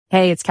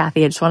Hey, it's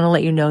Kathy. I just want to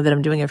let you know that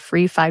I'm doing a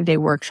free 5-day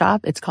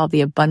workshop. It's called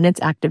the Abundance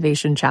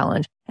Activation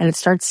Challenge, and it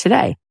starts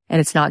today. And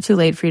it's not too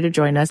late for you to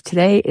join us.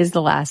 Today is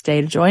the last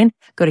day to join.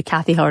 Go to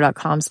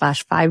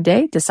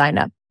kathyheller.com/5day to sign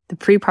up. The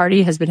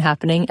pre-party has been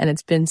happening and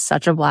it's been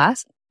such a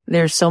blast.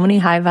 There's so many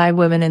high vibe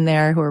women in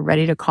there who are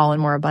ready to call in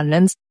more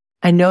abundance.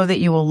 I know that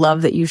you will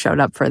love that you showed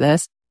up for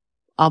this.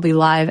 I'll be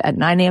live at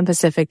 9 a.m.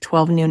 Pacific,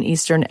 12 noon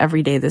Eastern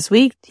every day this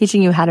week,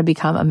 teaching you how to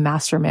become a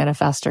master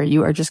manifester.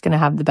 You are just going to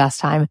have the best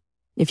time.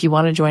 If you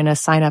want to join us,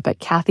 sign up at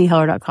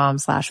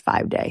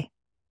kathyheller.com/5day.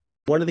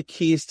 One of the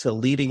keys to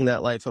leading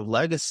that life of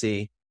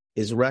legacy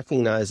is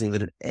recognizing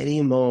that at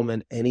any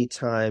moment, any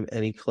time,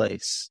 any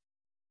place,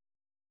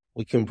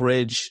 we can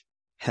bridge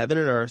heaven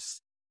and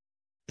earth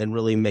and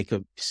really make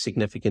a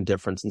significant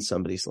difference in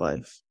somebody's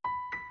life.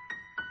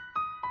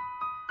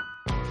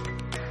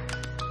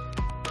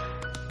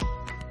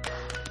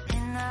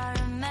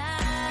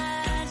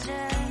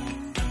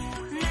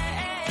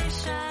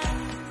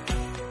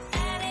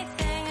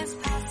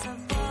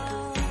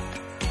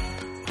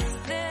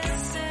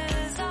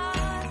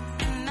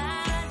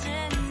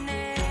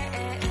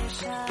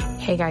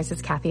 Hey guys,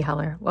 it's Kathy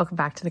Heller. Welcome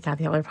back to the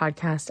Kathy Heller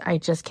podcast. I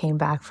just came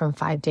back from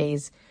 5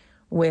 days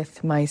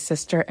with my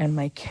sister and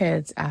my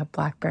kids at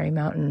Blackberry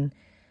Mountain.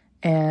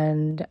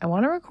 And I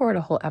want to record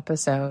a whole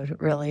episode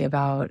really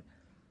about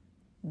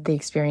the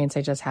experience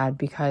I just had,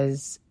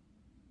 because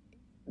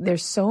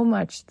there's so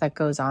much that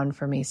goes on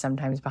for me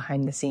sometimes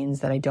behind the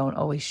scenes that I don't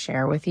always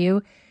share with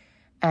you.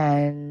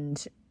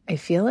 And I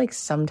feel like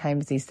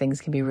sometimes these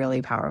things can be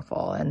really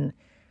powerful. And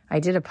I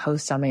did a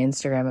post on my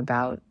Instagram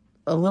about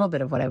a little bit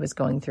of what I was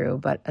going through,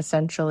 but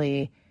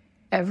essentially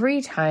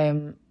every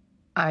time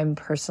I'm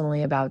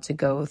personally about to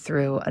go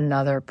through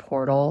another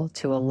portal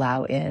to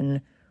allow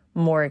in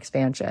more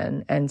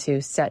expansion and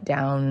to set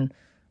down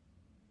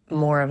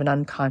more of an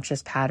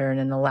unconscious pattern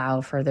and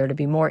allow for there to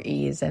be more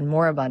ease and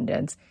more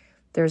abundance,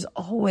 there's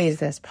always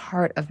this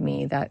part of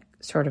me that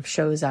sort of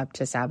shows up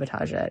to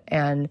sabotage it.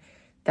 And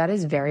that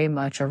is very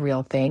much a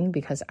real thing,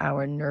 because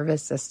our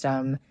nervous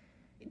system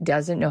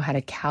doesn't know how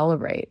to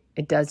calibrate.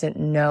 It doesn't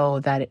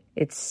know that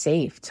it's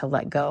safe to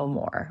let go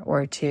more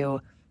or to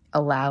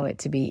allow it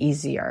to be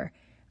easier.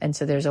 And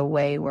so there's a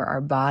way where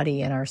our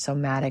body and our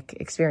somatic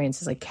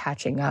experience is like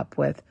catching up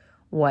with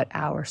what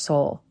our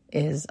soul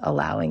is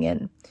allowing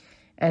in.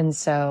 And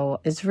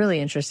so it's really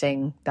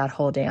interesting, that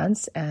whole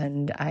dance.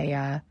 And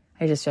I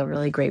just feel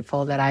really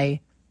grateful that I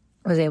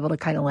was able to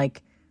kind of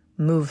like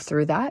move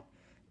through that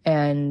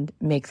and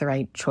make the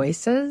right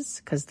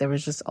choices, because there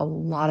was just a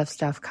lot of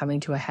stuff coming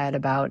to a head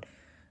about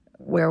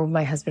where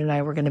my husband and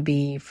I were going to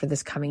be for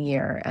this coming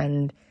year,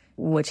 and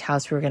which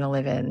house we were going to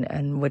live in,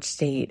 and which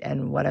state,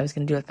 and what I was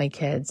going to do with my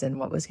kids, and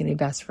what was going to be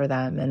best for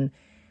them. And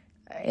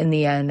in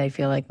the end, I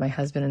feel like my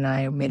husband and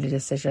I made a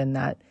decision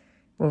that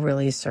will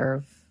really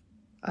serve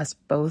us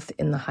both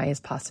in the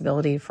highest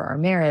possibility for our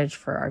marriage,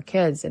 for our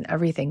kids, and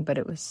everything. But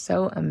it was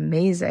so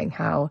amazing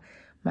how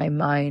my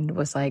mind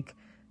was like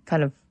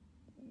kind of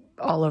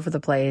all over the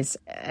place.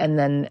 And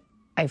then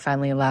I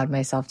finally allowed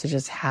myself to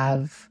just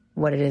have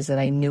what it is that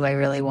I knew I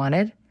really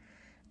wanted.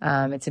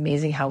 It's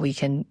amazing how we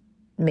can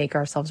make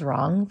ourselves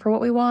wrong for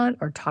what we want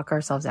or talk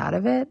ourselves out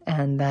of it.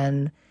 And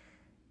then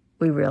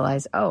we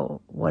realize, oh,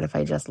 what if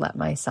I just let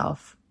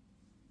myself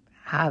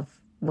have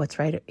what's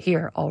right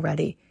here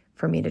already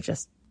for me to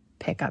just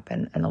pick up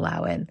and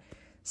allow in.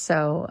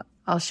 So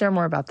I'll share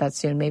more about that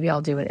soon. Maybe I'll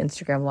do an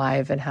Instagram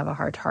live and have a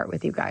heart-to-heart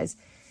with you guys.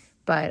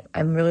 But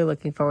I'm really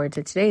looking forward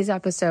to today's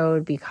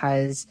episode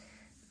because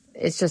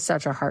it's just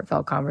such a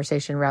heartfelt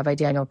conversation. Rabbi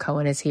Daniel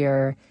Cohen is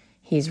here.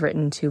 He's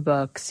written 2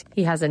 books.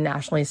 He has a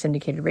nationally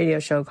syndicated radio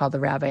show called The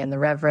Rabbi and the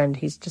Reverend.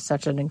 He's just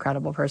such an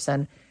incredible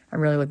person.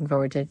 I'm really looking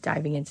forward to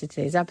diving into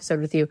today's episode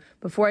with you.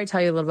 Before I tell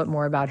you a little bit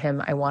more about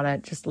him, I want to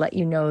just let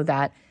you know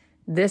that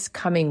this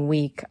coming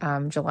week,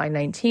 July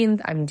 19th,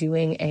 I'm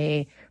doing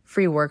a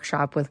free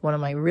workshop with one of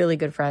my really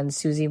good friends,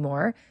 Susie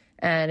Moore.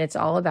 And it's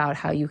all about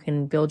how you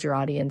can build your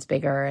audience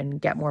bigger and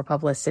get more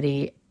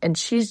publicity. And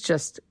she's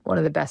just one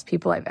of the best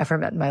people I've ever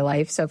met in my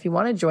life. So if you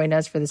want to join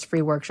us for this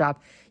free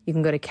workshop, you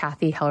can go to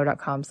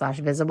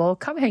kathyheller.com/visible.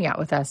 Come hang out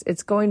with us.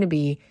 It's going to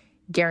be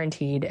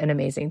guaranteed an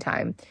amazing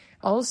time.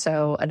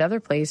 Also, another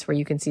place where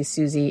you can see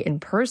Susie in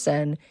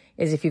person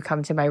is if you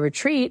come to my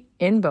retreat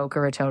in Boca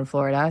Raton,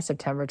 Florida,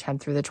 September 10th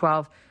through the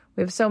 12th.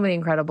 We have so many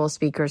incredible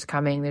speakers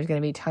coming. There's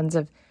going to be tons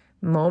of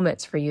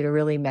moments for you to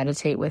really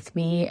meditate with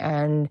me.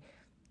 And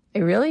I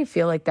really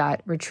feel like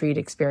that retreat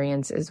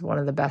experience is one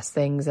of the best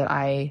things that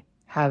I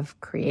have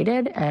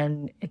created.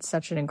 And it's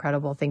such an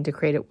incredible thing to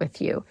create it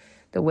with you.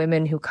 The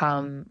women who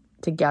come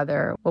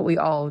together, what we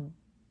all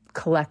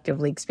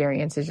collectively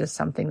experience is just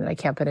something that I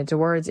can't put into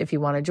words. If you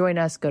want to join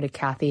us, go to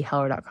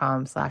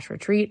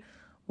kathyheller.com/retreat.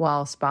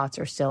 While spots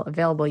are still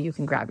available, you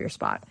can grab your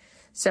spot.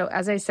 So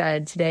as I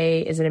said, today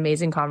is an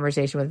amazing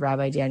conversation with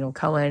Rabbi Daniel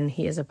Cohen.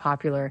 He is a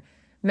popular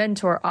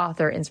mentor,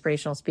 author,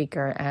 inspirational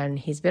speaker, and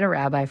he's been a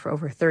rabbi for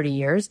over 30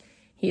 years.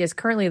 He is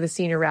currently the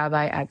senior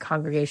rabbi at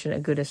Congregation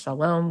Agudas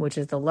Shalom, which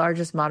is the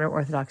largest modern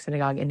Orthodox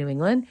synagogue in New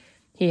England.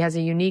 He has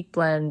a unique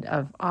blend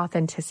of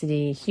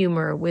authenticity,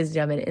 humor,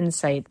 wisdom, and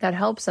insight that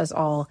helps us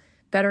all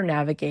better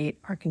navigate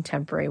our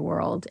contemporary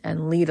world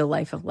and lead a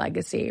life of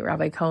legacy.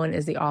 Rabbi Cohen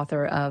is the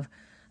author of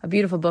a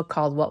beautiful book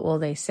called What Will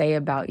They Say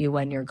About You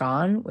When You're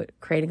Gone?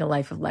 Creating a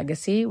Life of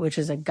Legacy, which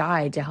is a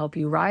guide to help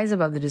you rise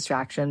above the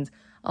distractions,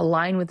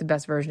 align with the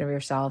best version of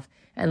yourself,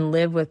 and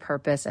live with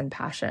purpose and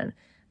passion.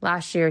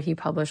 Last year, he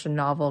published a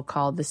novel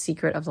called The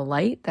Secret of the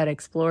Light that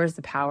explores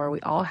the power we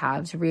all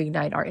have to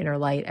reignite our inner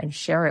light and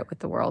share it with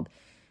the world.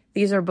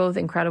 These are both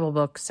incredible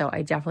books, so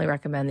I definitely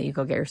recommend that you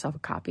go get yourself a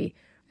copy.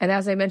 And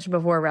as I mentioned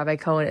before, Rabbi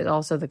Cohen is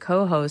also the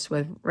co-host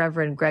with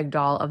Reverend Greg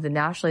Dahl of the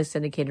nationally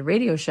syndicated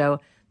radio show,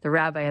 The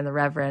Rabbi and the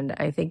Reverend.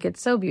 I think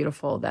it's so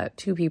beautiful that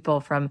two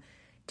people from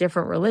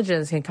different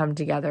religions can come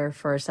together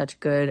for such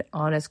good,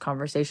 honest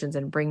conversations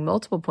and bring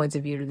multiple points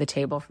of view to the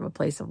table from a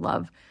place of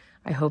love.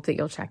 I hope that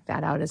you'll check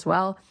that out as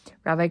well.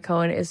 Rabbi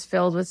Cohen is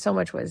filled with so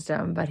much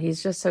wisdom, but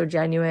he's just so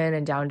genuine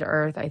and down to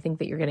earth. I think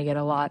that you're going to get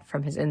a lot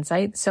from his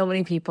insight. So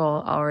many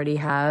people already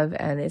have,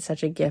 and it's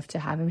such a gift to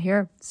have him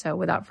here. So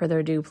without further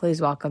ado, please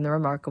welcome the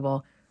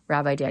remarkable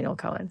Rabbi Daniel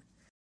Cohen.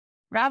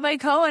 Rabbi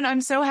Cohen,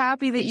 I'm so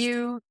happy that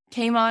you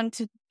came on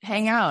to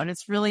hang out.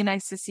 It's really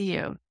nice to see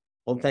you.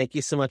 Well, thank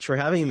you so much for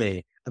having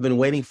me. I've been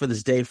waiting for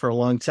this day for a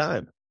long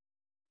time.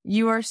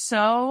 You are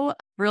so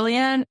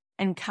brilliant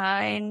and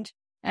kind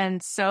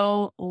and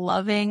so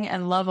loving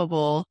and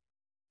lovable.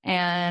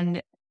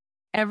 And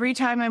every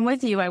time I'm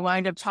with you, I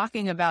wind up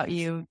talking about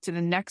you to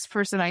the next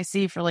person I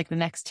see for like the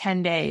next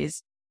 10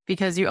 days,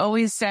 because you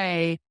always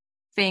say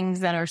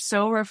things that are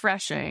so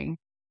refreshing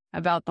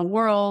about the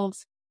world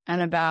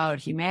and about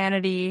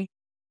humanity.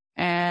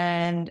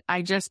 And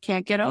I just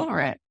can't get over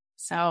it.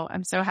 So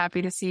I'm so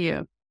happy to see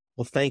you.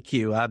 Well, thank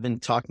you. I've been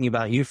talking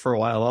about you for a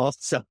while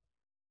also.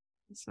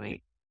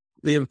 Sweet.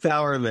 The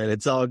empowerment,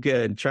 it's all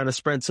good. Trying to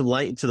spread some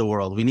light into the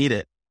world. We need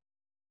it.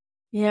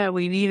 Yeah,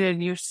 we need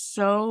it. You're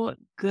so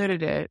good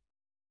at it.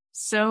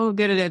 So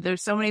good at it.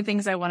 There's so many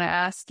things I want to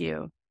ask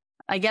you.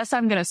 I guess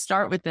I'm going to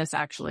start with this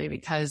actually,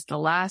 because the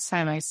last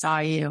time I saw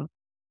you,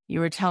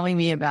 you were telling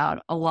me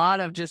about a lot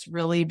of just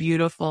really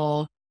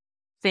beautiful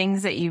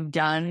things that you've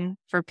done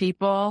for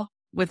people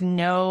with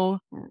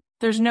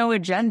there's no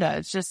agenda.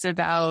 It's just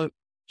about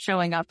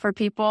showing up for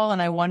people.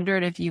 And I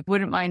wondered if you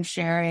wouldn't mind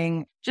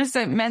sharing, just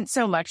it meant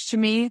so much to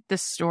me, the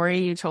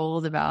story you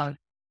told about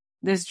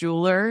this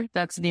jeweler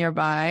that's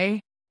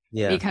nearby.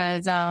 Yeah.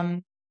 Because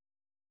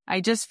I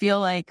just feel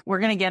like we're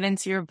going to get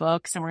into your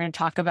books and we're going to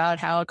talk about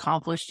how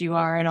accomplished you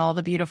are and all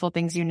the beautiful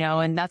things you know.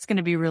 And that's going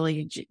to be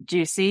really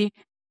juicy.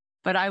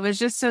 But I was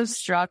just so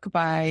struck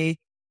by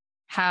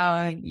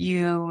how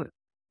you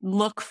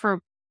look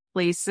for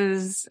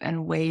places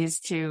and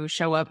ways to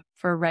show up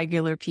for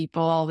regular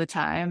people all the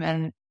time.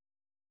 And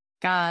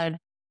God,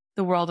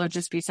 the world would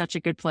just be such a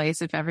good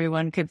place if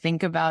everyone could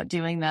think about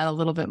doing that a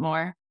little bit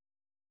more.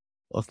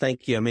 Well,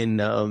 thank you. I mean,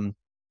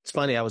 it's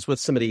funny. I was with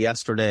somebody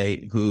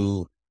yesterday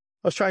who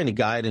I was trying to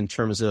guide in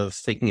terms of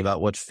thinking about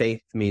what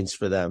faith means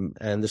for them.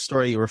 And the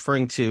story you're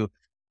referring to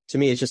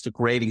me, is just a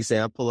great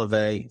example of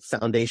a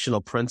foundational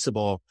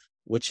principle,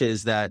 which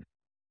is that,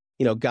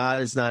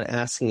 God is not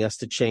asking us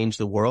to change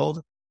the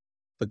world,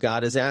 but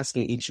God is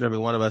asking each and every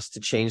one of us to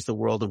change the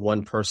world of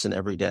one person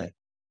every day.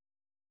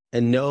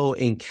 And no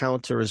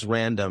encounter is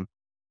random.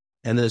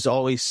 And there's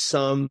always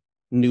some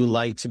new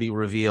light to be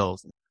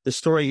revealed. The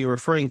story you're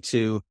referring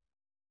to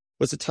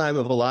was a time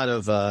of a lot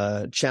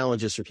of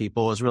challenges for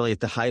people. It was really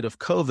at the height of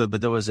COVID,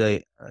 but there was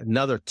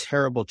another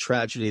terrible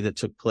tragedy that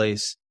took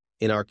place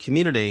in our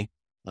community.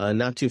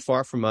 Not too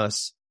far from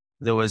us,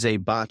 there was a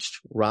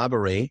botched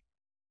robbery,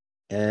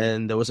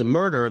 and there was a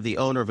murder of the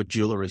owner of a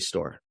jewelry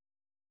store.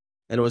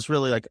 And it was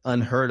really like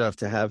unheard of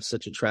to have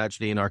such a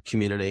tragedy in our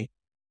community.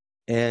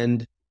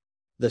 And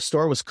the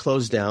store was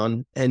closed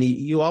down, and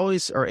you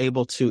always are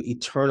able to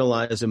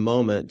eternalize a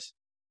moment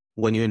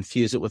when you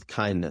infuse it with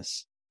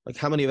kindness. Like,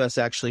 how many of us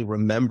actually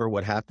remember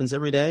what happens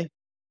every day?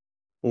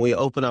 When we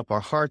open up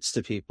our hearts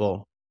to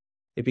people,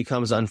 it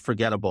becomes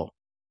unforgettable.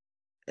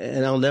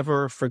 And I'll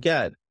never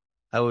forget,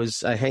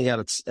 I hang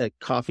out at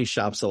coffee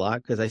shops a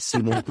lot because I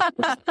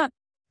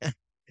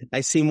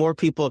see more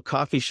people at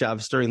coffee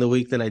shops during the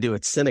week than I do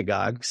at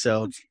synagogue.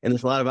 So, and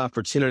there's a lot of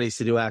opportunities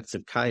to do acts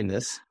of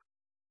kindness.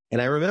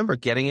 And I remember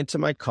getting into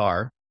my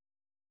car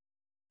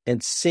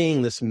and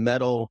seeing this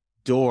metal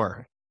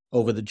door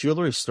over the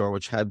jewelry store,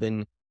 which had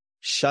been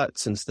shut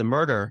since the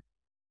murder.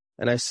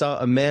 And I saw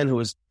a man who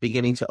was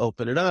beginning to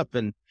open it up.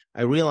 And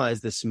I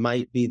realized this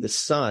might be the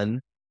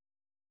son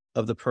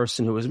of the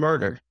person who was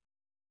murdered.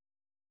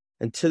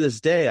 And to this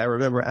day, I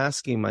remember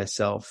asking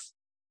myself,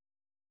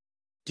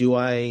 do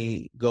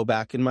I go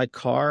back in my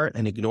car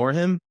and ignore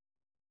him?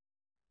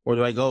 Or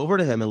do I go over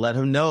to him and let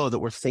him know that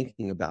we're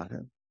thinking about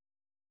him?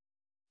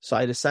 So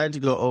I decided to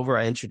go over.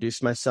 I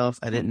introduced myself.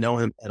 I didn't know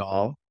him at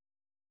all.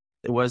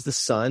 It was the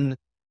son.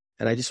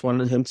 And I just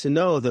wanted him to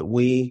know that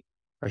we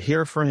are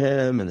here for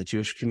him and the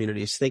Jewish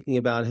community is thinking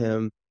about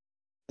him.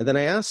 And then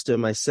I asked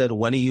him, I said,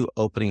 when are you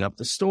opening up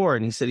the store?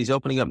 And he said, he's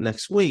opening up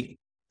next week.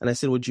 And I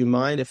said, would you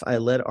mind if I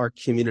let our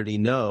community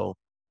know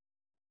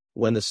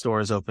when the store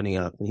is opening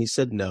up? And he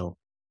said no.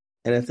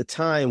 And at the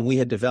time, we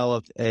had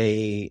developed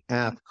a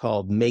app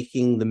called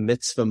Making the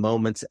Mitzvah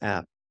Moments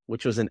app,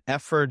 which was an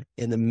effort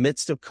in the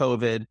midst of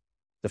COVID,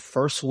 the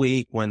first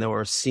week when there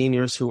were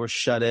seniors who were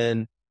shut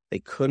in. They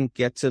couldn't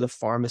get to the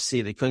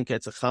pharmacy. They couldn't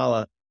get to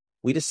challah.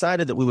 We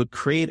decided that we would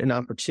create an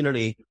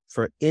opportunity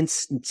for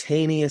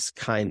instantaneous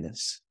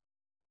kindness.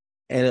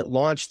 And it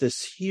launched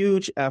this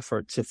huge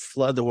effort to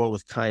flood the world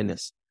with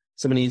kindness.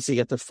 Somebody needs to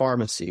get to the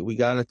pharmacy. We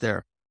got it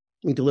there.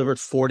 We delivered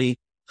 40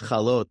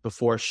 chalot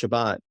before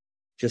Shabbat,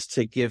 just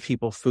to give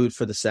people food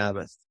for the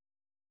Sabbath.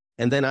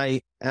 And then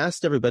I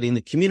asked everybody in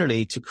the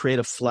community to create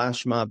a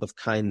flash mob of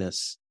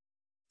kindness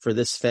for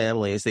this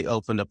family as they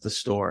opened up the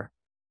store.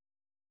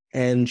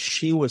 And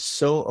she was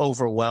so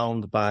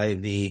overwhelmed by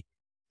the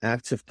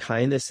act of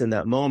kindness in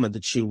that moment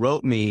that she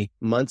wrote me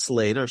months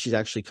later. She's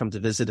actually come to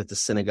visit at the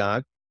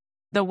synagogue.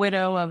 The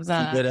widow of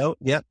the widow.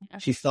 Yep.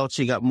 She felt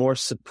she got more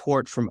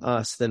support from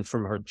us than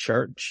from her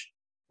church.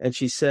 And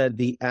she said,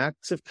 the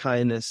acts of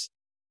kindness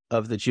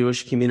of the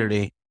Jewish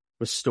community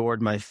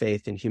restored my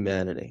faith in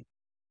humanity.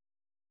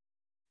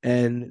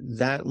 And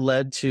that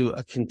led to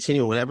a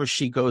continual, whenever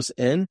she goes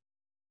in,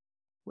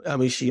 I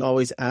mean, she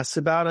always asks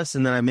about us.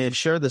 And then I may have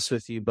shared this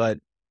with you, but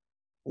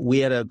we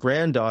had a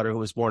granddaughter who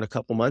was born a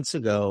couple months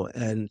ago.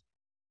 And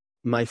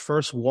my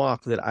first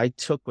walk that I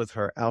took with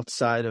her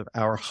outside of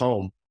our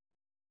home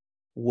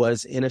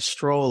was in a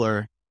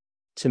stroller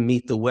to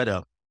meet the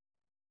widow.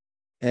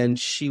 And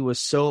she was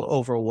so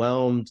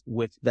overwhelmed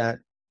with that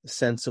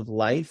sense of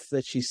life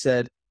that she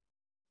said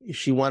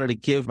she wanted to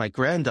give my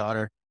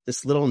granddaughter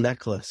this little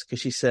necklace because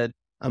she said,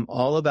 I'm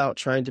all about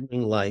trying to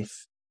bring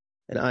life.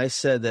 And I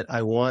said that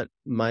I want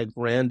my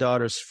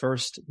granddaughter's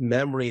first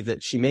memory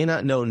that she may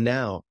not know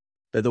now,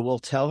 but that will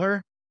tell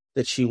her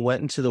that she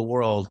went into the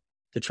world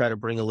to try to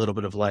bring a little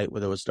bit of light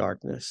where there was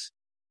darkness.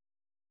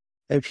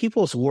 And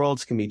people's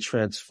worlds can be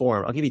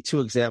transformed. I'll give you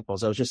two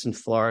examples. I was just in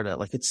Florida.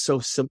 Like, it's so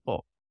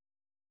simple.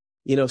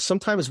 You know,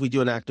 sometimes we do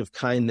an act of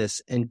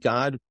kindness and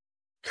God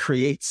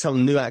creates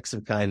some new acts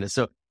of kindness.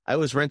 So I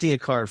was renting a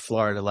car in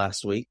Florida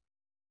last week,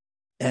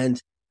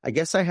 and I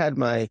guess I had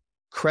my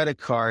credit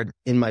card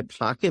in my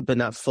pocket, but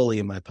not fully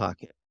in my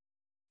pocket.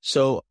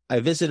 So I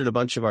visited a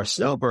bunch of our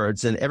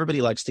snowbirds, and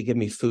everybody likes to give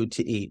me food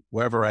to eat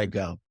wherever I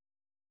go.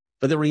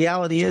 But the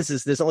reality is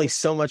there's only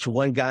so much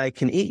one guy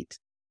can eat.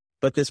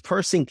 But this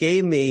person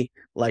gave me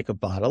like a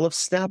bottle of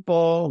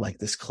Snapple, like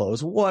this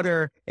closed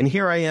water. And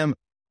here I am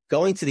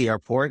going to the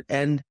airport,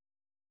 and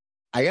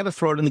I got to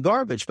throw it in the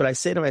garbage. But I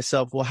say to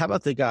myself, well, how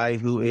about the guy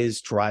who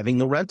is driving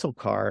the rental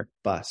car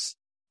bus?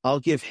 I'll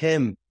give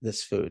him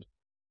this food.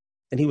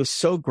 And he was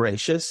so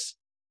gracious.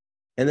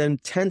 And then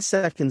 10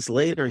 seconds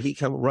later, he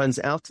runs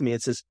out to me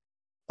and says,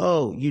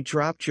 oh, you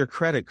dropped your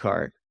credit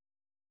card.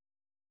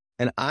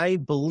 And I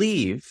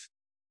believe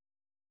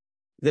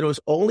that it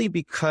was only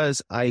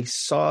because I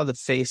saw the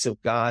face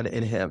of God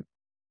in him.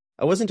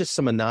 I wasn't just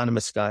some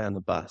anonymous guy on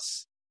the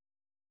bus,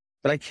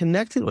 but I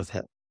connected with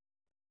him.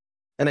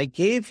 And I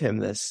gave him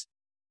this,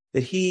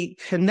 that he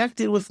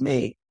connected with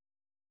me.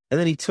 And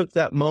then he took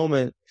that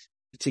moment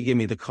to give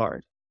me the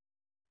card.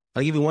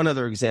 I'll give you one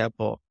other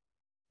example.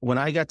 When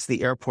I got to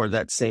the airport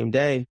that same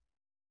day,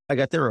 I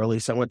got there early,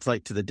 so I went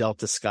to the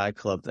Delta Sky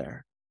Club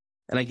there.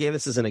 And I gave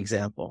this as an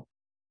example.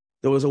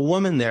 There was a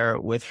woman there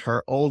with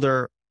her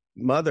older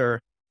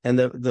mother, and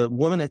the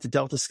woman at the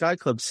Delta Sky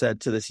Club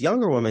said to this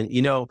younger woman,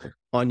 you know,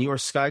 on your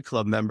Sky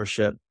Club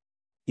membership,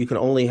 you can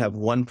only have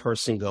one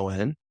person go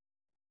in.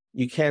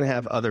 You can't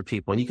have other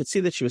people. And you could see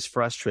that she was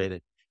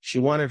frustrated. She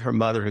wanted her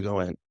mother to go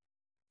in.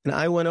 And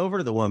I went over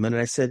to the woman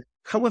and I said,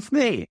 come with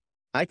me.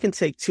 I can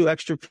take 2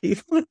 extra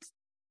people.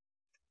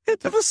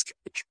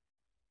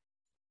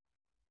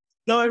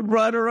 No, I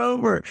brought her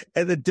over.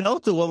 And the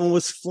Delta woman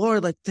was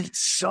floored, like, that's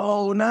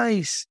so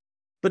nice.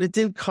 But it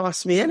didn't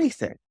cost me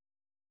anything.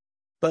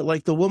 But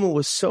like, the woman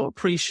was so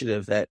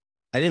appreciative that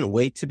I didn't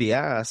wait to be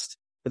asked.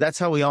 But that's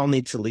how we all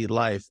need to lead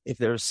life. If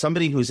there's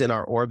somebody who's in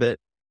our orbit,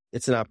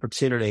 it's an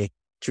opportunity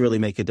to really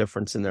make a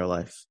difference in their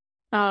life.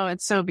 Oh,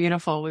 it's so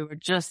beautiful. We were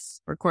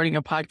just recording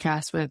a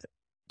podcast with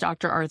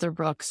Dr. Arthur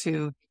Brooks,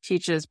 who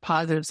teaches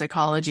positive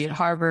psychology at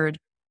Harvard.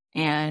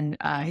 And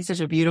he's such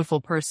a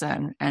beautiful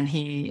person. And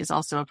he is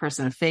also a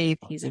person of faith.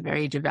 He's a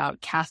very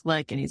devout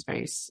Catholic, and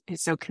he's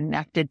so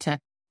connected to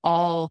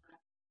all.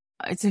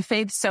 It's a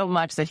faith so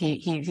much that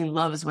he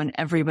loves when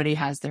everybody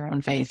has their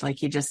own faith.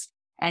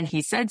 And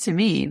he said to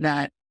me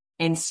that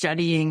in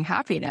studying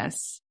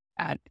happiness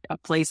at a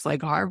place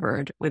like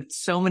Harvard, with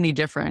so many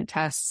different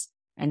tests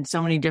and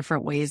so many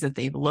different ways that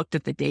they've looked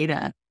at the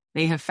data,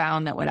 they have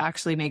found that what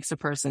actually makes a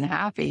person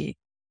happy,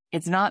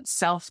 it's not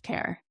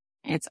self-care,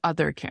 it's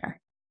other care.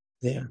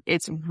 Yeah.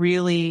 It's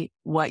really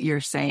what you're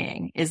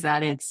saying is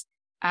that it's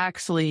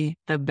actually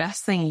the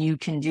best thing you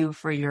can do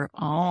for your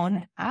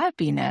own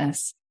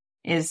happiness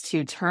is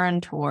to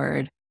turn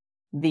toward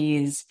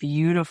these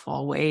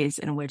beautiful ways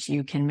in which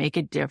you can make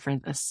a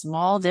difference, a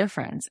small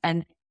difference.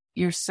 And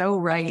you're so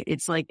right.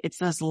 It's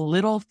those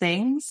little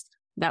things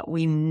that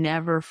we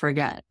never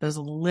forget, those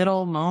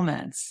little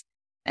moments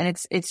And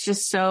it's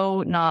just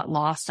so not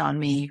lost on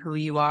me who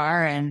you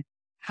are and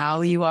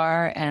how you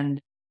are. And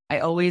I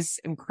always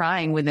am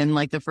crying within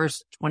like the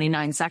first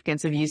 29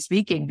 seconds of you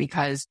speaking,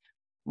 because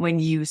when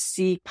you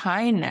see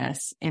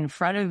kindness in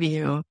front of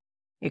you,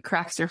 it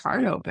cracks your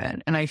heart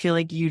open. And I feel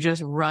like you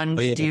just run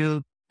to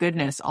do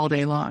goodness all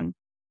day long.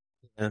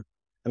 Yeah.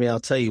 I mean,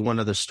 I'll tell you one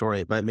other story.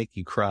 It might make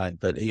you cry,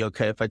 but are you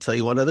okay if I tell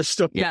you one other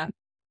story? Yeah.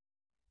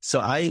 So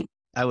I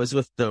was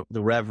with the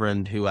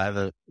Reverend, who I have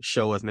a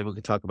show with. Maybe we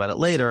can talk about it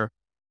later.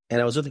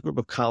 And I was with a group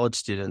of college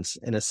students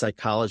in a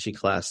psychology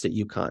class at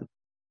UConn.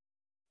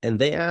 And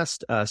they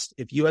asked us,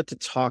 if you had to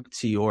talk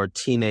to your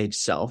teenage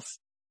self,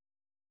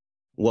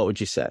 what would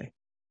you say?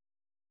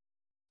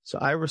 So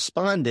I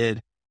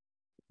responded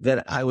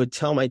that I would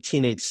tell my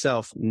teenage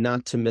self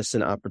not to miss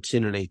an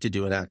opportunity to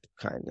do an act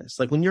of kindness.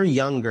 Like when you're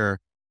younger,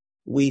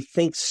 we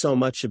think so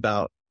much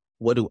about,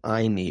 what do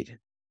I need?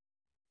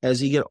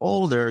 As you get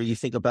older, you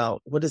think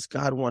about, what does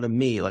God want of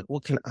me? Like,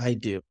 what can I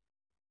do?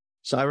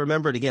 So I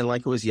remembered again,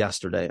 like it was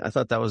yesterday. I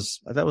thought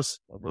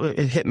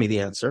it hit me, the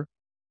answer.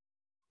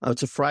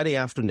 It's a Friday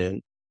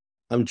afternoon.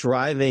 I'm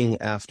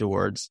driving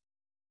afterwards,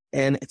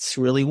 and it's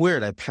really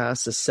weird. I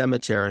pass a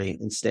cemetery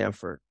in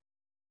Stanford,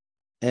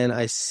 and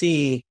I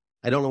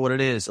don't know what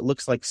it is. It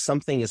looks like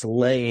something is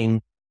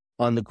laying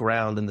on the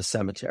ground in the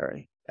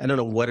cemetery. I don't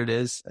know what it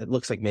is. It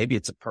looks like maybe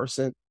it's a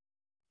person.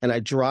 And I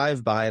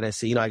drive by and I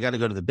say, I got to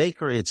go to the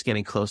bakery. It's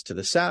getting close to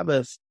the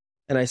Sabbath.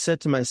 And I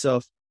said to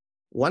myself,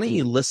 why don't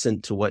you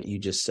listen to what you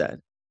just said?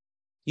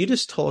 You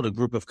just told a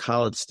group of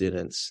college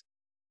students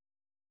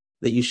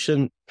that you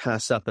shouldn't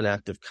pass up an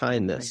act of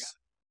kindness.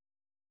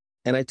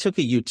 And I took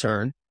a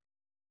U-turn.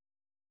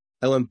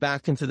 I went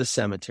back into the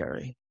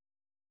cemetery.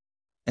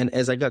 And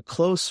as I got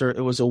closer,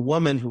 it was a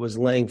woman who was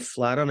laying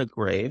flat on a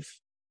grave,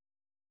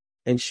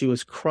 and she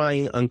was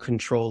crying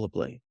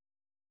uncontrollably.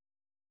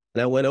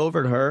 And I went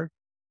over to her,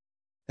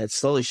 and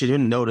slowly, she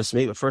didn't notice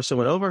me, but first I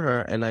went over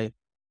her and I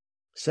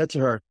said to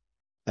her,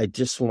 I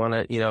just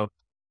want to,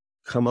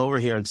 come over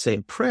here and say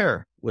a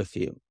prayer with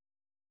you.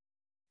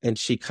 And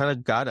she kind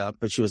of got up,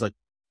 but she was like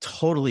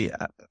totally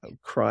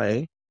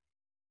crying.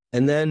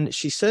 And then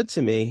she said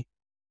to me,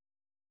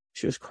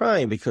 she was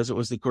crying because it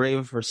was the grave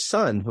of her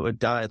son who had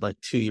died like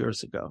 2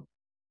 years ago.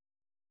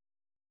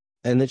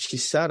 And then she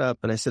sat up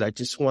and I said, I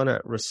just want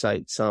to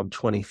recite Psalm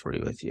 23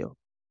 with you.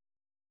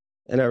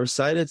 And I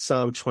recited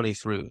Psalm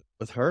 23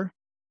 with her.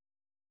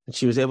 And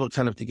she was able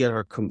to get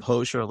her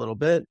composure a little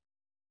bit.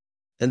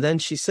 And then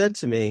she said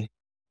to me,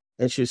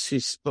 and she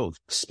spoke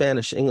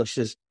Spanish, English,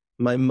 she says,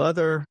 my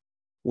mother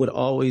would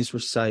always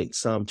recite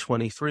Psalm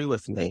 23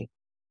 with me.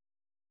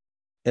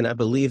 And I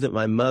believe that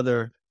my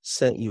mother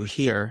sent you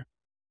here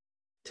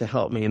to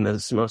help me in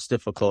those most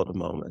difficult of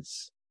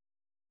moments.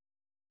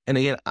 And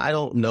again, I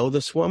don't know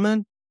this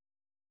woman,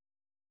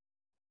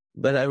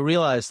 but I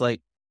realized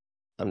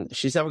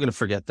she's never going to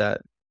forget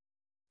that.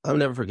 I'll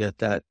never forget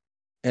that.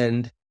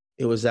 And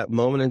it was that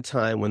moment in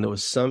time when there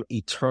was some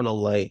eternal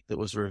light that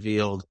was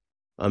revealed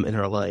in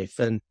her life.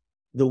 And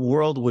the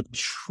world would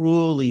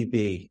truly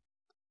be,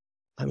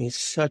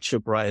 such a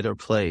brighter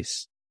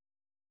place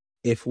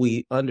if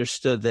we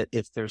understood that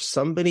if there's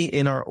somebody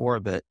in our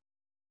orbit,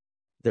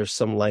 there's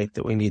some light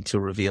that we need to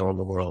reveal in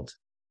the world.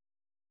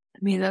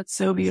 That's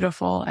so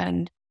beautiful.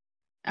 And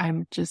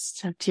I'm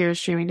just have tears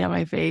streaming down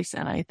my face.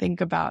 And I think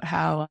about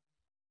how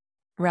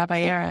Rabbi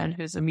Aaron,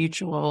 who's a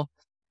mutual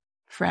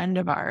friend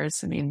of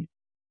ours, he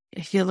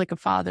feels like a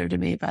father to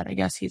me, but I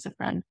guess he's a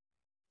friend.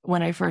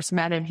 When I first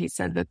met him, he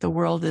said that the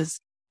world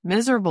is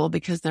miserable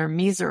because they're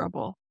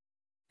miserable.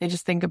 They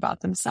just think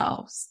about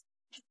themselves.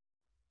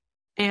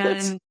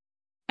 And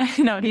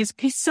he's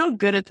so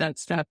good at that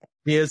stuff.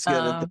 He is good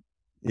at that.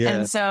 Yeah.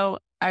 And so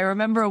I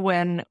remember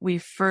when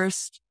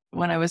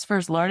I was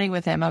first learning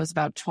with him, I was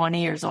about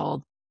 20 years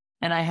old,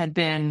 and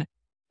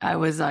I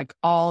was like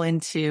all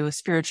into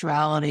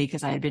spirituality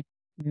because I had been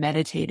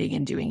meditating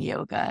and doing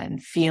yoga and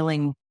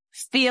feeling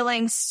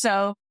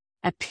so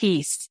at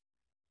peace.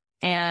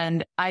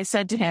 And I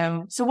said to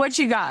him, so what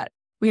you got?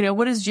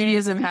 What does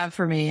Judaism have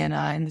for me in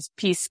this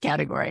peace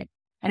category?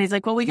 And he's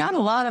like, well, we got a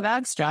lot of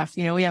ag stuff.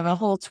 We have a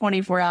whole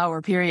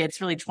 24-hour period. It's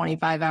really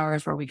 25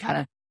 hours where we kind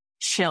of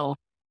chill.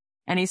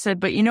 And he said,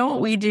 but what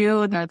we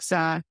do that's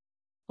a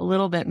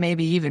little bit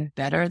maybe even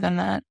better than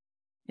that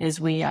is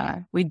we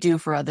do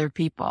for other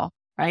people,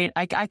 right?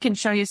 I can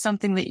show you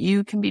something that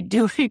you can be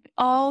doing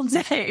all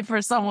day for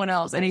someone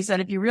else. And he said,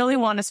 if you really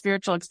want a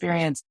spiritual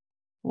experience,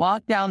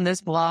 walk down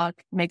this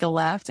block, make a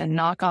left, and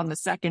knock on the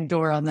second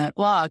door on that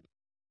block.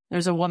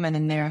 There's a woman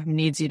in there who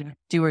needs you to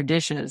do her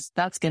dishes.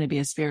 That's going to be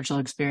a spiritual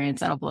experience.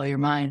 That'll blow your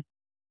mind.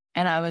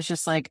 And I was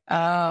just like,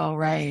 oh,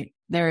 right.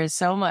 There is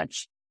so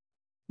much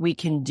we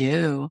can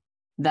do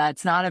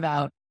that's not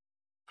about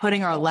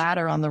putting our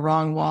ladder on the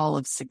wrong wall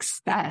of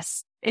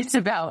success. It's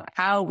about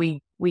how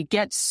we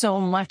get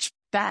so much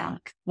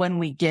back when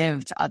we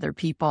give to other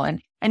people.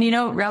 And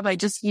Rabbi,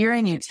 just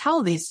hearing you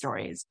tell these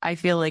stories, I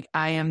feel like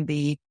I am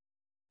the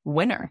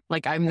winner.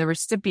 Like I'm the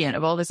recipient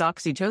of all this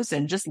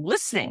oxytocin, just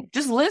listening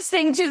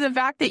to the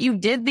fact that you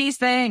did these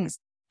things,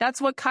 That's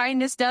what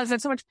kindness does.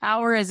 That's how much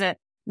power is it.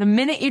 The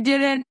minute you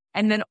did it,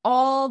 and then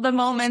all the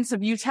moments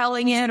of you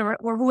telling it or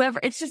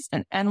whoever, it's just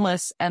an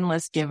endless,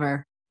 endless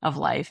giver of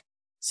life.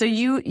 So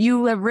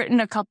you have written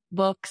a couple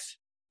books.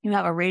 You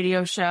have a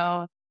radio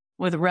show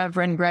with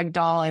Reverend Greg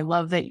Dahl. I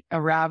love that a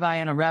rabbi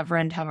and a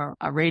reverend have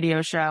a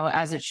radio show,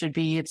 as it should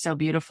be. It's so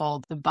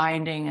beautiful, the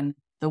binding and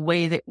the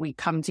way that we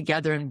come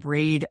together and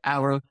braid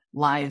our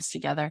lives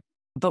together.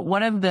 But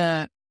one of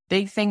the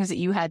big things that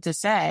you had to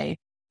say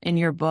in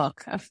your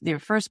book, your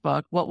first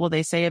book, What Will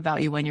They Say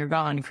About You When You're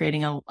Gone?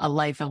 Creating a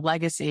Life of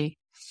Legacy,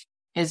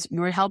 is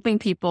you were helping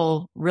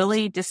people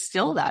really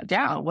distill that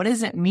down. What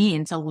does it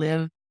mean to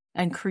live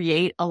and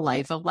create a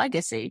life of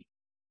legacy?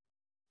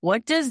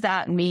 What does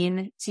that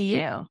mean to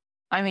you?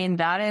 I mean,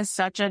 that is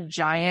such a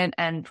giant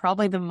and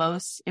probably the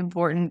most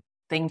important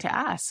thing to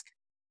ask.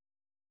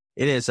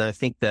 It is. I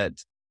think that,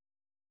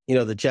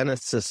 the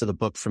genesis of the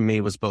book for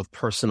me was both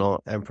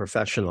personal and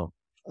professional.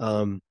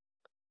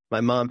 My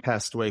mom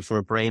passed away from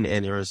a brain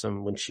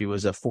aneurysm when she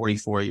was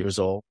 44 years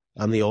old.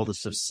 I'm the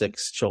oldest of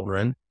 6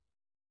 children.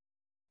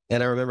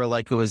 And I remember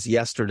like it was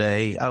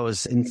yesterday, I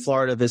was in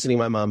Florida visiting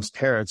my mom's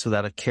parents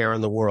without a care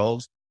in the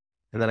world.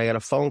 And then I got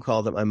a phone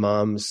call that my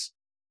mom's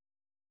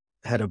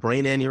had a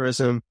brain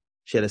aneurysm.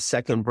 She had a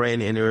second brain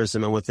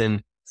aneurysm, and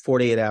within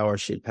 48 hours,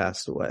 she had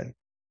passed away.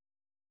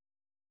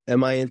 And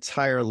my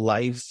entire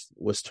life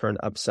was turned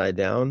upside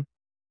down.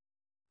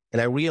 And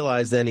I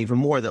realized then even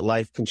more that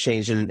life can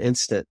change in an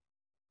instant,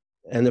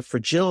 and the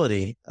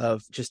fragility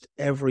of just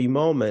every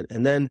moment.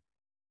 And then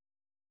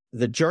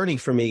the journey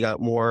for me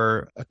got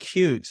more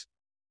acute.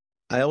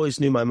 I always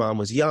knew my mom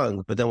was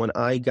young, but then when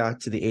I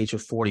got to the age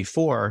of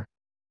 44,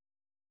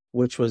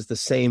 which was the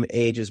same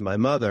age as my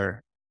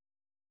mother,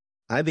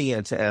 I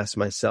began to ask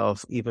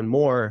myself even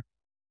more,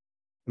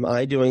 am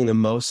I doing the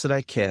most that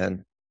I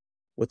can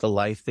with the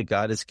life that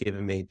God has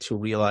given me to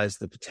realize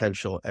the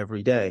potential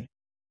every day?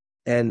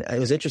 And it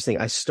was interesting.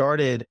 I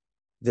started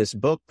this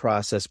book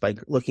process by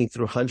looking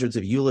through hundreds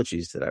of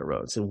eulogies that I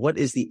wrote. So what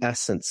is the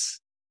essence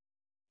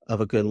of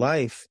a good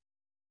life?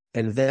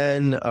 And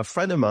then a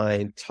friend of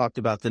mine talked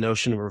about the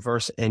notion of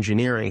reverse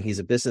engineering. He's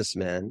a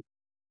businessman.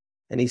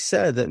 And he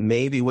said that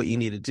maybe what you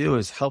need to do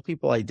is help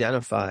people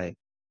identify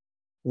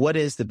what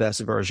is the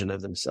best version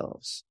of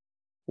themselves.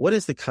 What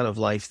is the kind of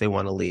life they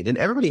want to lead? And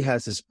everybody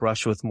has this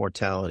brush with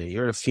mortality.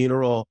 You're at a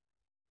funeral,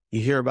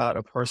 you hear about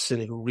a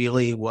person who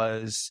really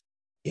was,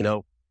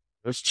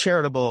 was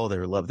charitable, they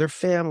loved their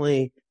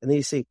family, and then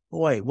you say,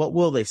 boy, what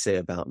will they say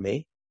about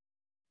me?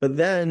 But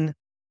then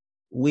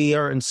we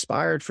are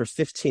inspired for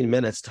 15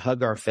 minutes to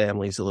hug our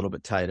families a little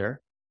bit tighter,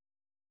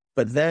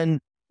 but then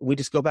we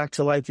just go back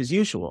to life as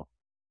usual.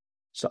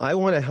 So I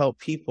want to help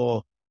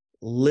people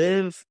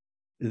live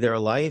their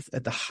life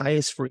at the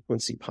highest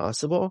frequency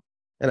possible.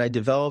 And I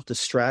developed a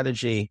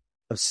strategy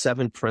of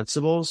 7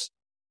 principles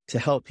to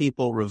help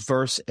people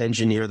reverse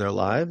engineer their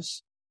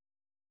lives,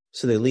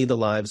 so they lead the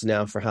lives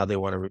now for how they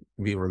want to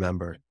be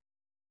remembered.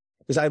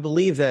 Because I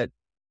believe that,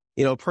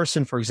 a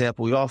person, for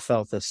example, we all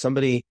felt that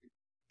somebody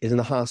is in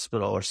the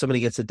hospital or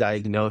somebody gets a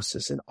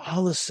diagnosis and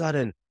all of a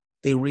sudden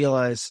they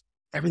realize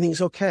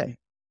everything's okay.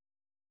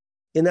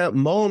 In that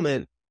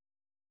moment,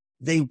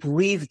 they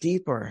breathe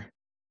deeper.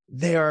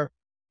 They are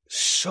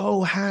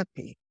so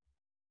happy.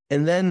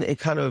 And then it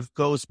kind of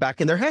goes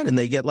back in their head and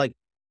they get like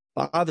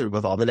bothered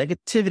with all the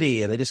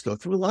negativity and they just go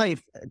through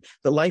life.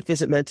 But life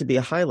isn't meant to be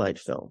a highlight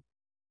film.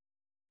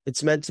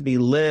 It's meant to be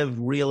lived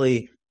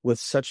really with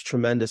such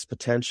tremendous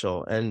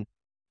potential. And,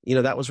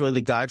 that was really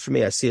the guide for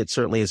me. I see it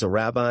certainly as a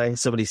rabbi.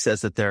 Somebody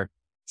says that they're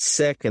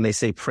sick and they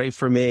say, pray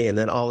for me. And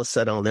then all of a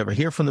sudden I'll never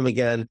hear from them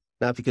again.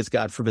 Not because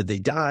God forbid they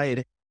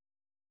died,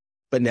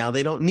 but now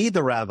they don't need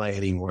the rabbi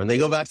anymore. And they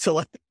go back to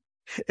life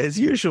as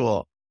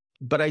usual.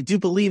 But I do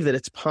believe that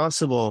it's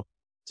possible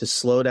to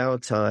slow down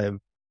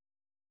time,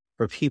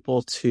 for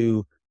people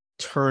to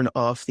turn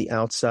off the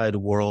outside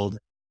world,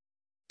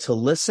 to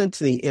listen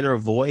to the inner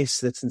voice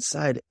that's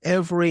inside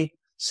every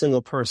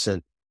single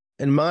person.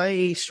 And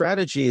my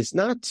strategy is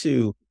not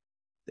to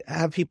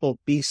have people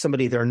be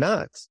somebody they're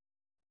not,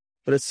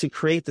 but it's to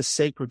create the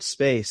sacred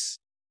space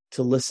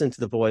to listen to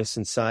the voice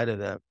inside of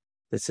them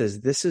that says,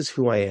 this is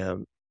who I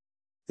am.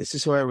 This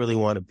is who I really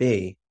want to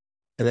be.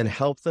 And then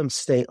help them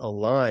stay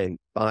aligned,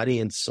 body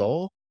and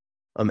soul,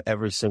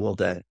 every single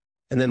day.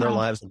 And then their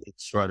lives will be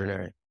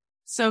extraordinary.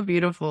 So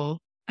beautiful.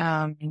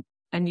 And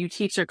you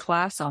teach a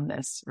class on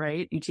this,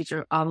 right? You teach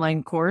an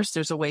online course.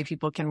 There's a way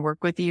people can work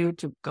with you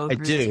to go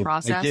through this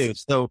process. I do.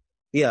 So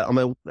yeah,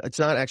 it's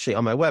not actually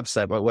on my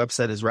website. My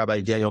website is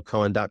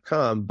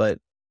rabbidanielcohen.com, but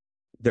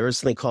there is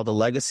something called the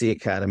Legacy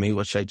Academy,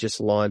 which I just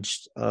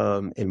launched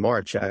in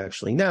March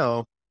actually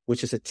now,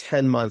 which is a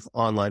 10-month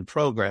online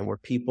program where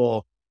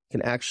people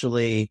can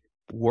actually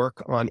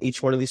work on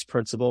each one of these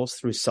principles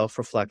through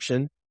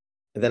self-reflection.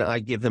 And then I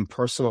give them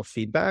personal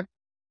feedback.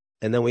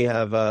 And then we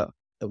have,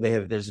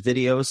 there's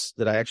videos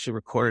that I actually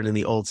recorded in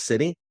the old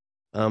city,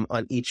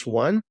 on each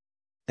one.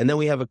 And then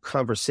we have a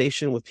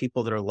conversation with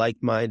people that are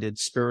like-minded,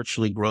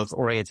 spiritually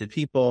growth-oriented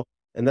people.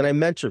 And then I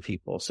mentor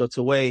people. So it's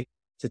a way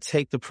to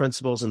take the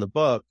principles in the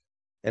book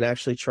and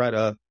actually try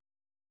to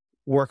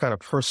work on a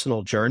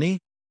personal journey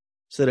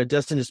so that it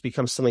doesn't just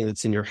become something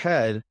that's in your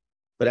head,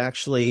 but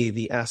actually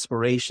the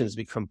aspirations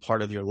become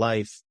part of your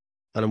life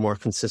on a more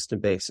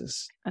consistent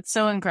basis. That's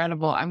so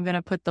incredible. I'm going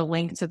to put the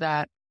link to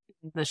that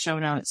in the show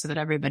notes so that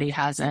everybody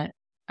has it.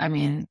 I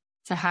mean,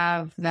 to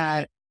have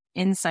that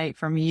insight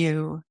from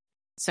you.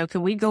 So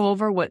can we go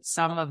over what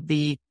some of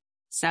the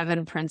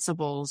 7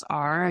 principles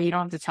are? You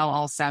don't have to tell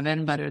all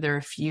 7, but are there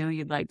a few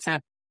you'd like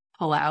to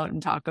pull out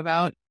and talk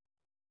about?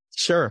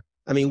 Sure.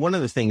 I mean, one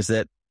of the things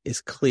that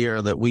is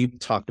clear that we've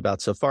talked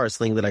about so far is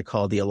the thing that I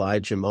call the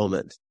Elijah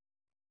moment,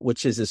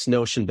 which is this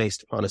notion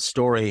based upon a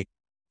story.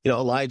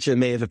 Elijah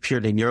may have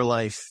appeared in your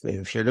life, may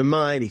have appeared in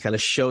mine. He kind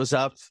of shows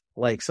up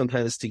like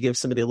sometimes to give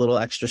somebody a little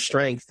extra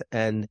strength.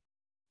 And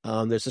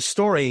there's a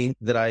story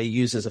that I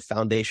use as a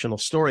foundational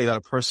story about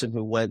a person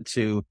who went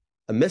to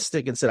a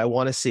mystic and said, I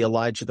want to see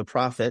Elijah the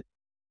prophet.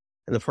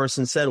 And the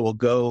person said, well,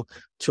 go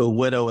to a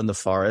widow in the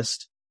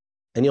forest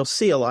and you'll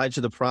see Elijah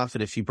the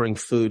prophet if you bring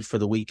food for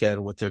the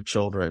weekend with their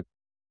children.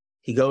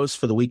 He goes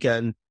for the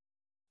weekend,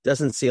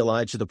 doesn't see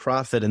Elijah the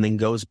prophet, and then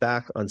goes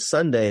back on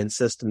Sunday and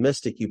says to the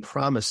mystic, you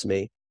promised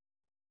me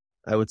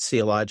I would see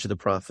Elijah the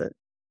prophet.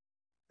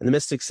 And the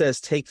mystic says,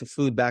 take the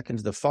food back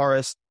into the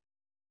forest.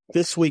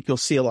 This week you'll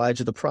see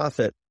Elijah the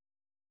prophet.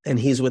 And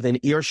he's within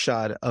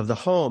earshot of the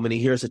home, and he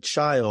hears a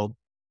child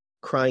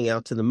crying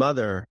out to the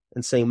mother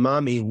and saying,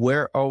 Mommy,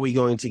 where are we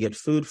going to get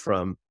food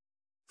from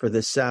for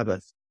this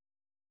Sabbath?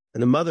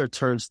 And the mother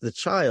turns to the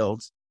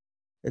child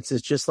and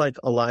says, just like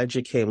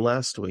Elijah came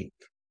last week,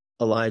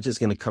 Elijah's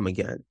going to come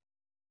again.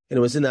 And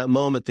it was in that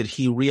moment that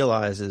he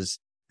realizes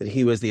that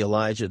he was the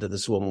Elijah that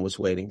this woman was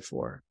waiting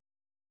for.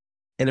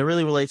 And it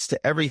really relates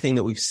to everything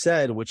that we've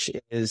said, which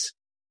is,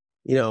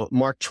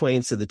 Mark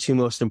Twain said the 2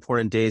 most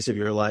important days of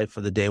your life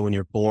are the day when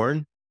you're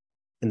born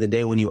and the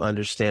day when you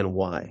understand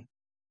why.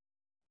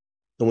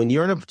 And when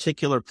you're in a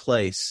particular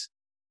place,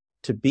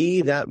 to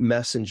be that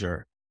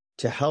messenger,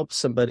 to help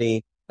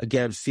somebody,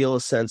 again, feel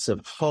a sense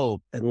of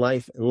hope and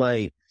life and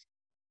light,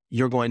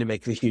 you're going to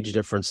make a huge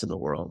difference in the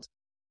world.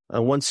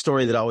 One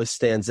story that always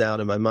stands out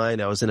in my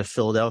mind, I was in a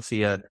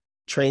Philadelphia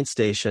train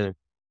station,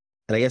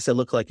 and I guess I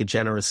look like a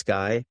generous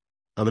guy.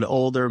 I'm an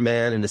older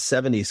man in his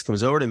 70s,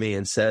 comes over to me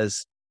and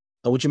says,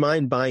 would you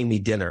mind buying me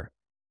dinner?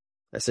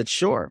 I said,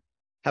 sure.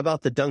 How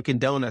about the Dunkin'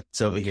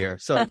 Donuts over here?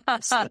 So,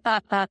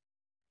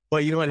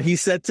 well, you know what he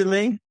said to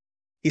me?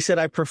 He said,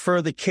 I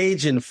prefer the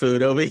Cajun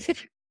food over here.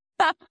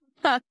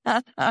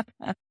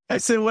 I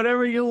said,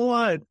 whatever you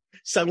want.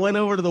 So I went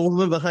over to the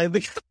woman behind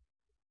the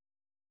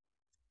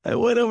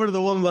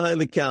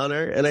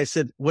counter and I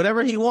said,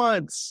 whatever he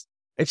wants.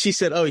 And she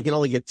said, oh, you can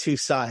only get 2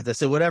 sides. I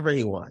said, whatever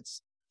he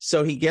wants.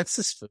 So he gets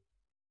this food.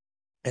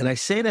 And I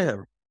say to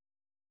him,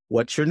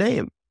 what's your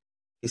name?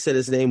 He said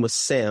his name was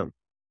Sam.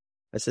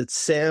 I said,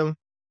 Sam,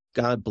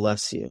 God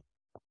bless you.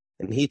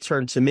 And he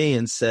turned to me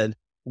and said,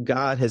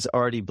 God has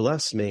already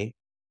blessed me.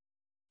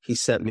 He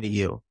sent me to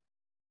you.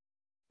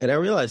 And I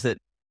realized that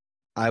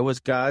I was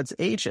God's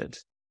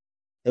agent.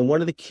 And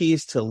one of the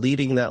keys to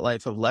leading that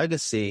life of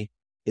legacy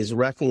is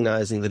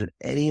recognizing that at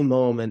any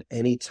moment,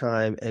 any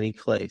time, any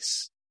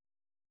place,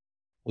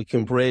 we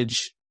can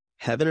bridge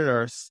heaven and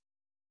earth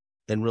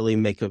and really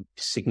make a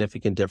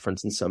significant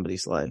difference in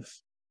somebody's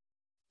life.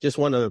 Just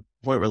one other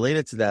point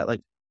related to that,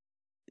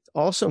 it's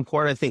also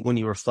important, I think, when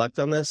you reflect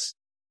on this,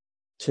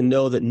 to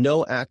know that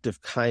no act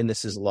of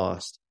kindness is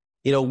lost.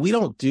 We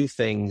don't do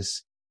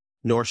things,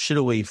 nor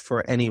should we,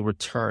 for any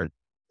return.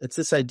 It's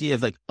this idea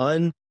of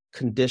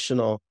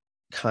unconditional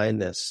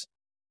kindness.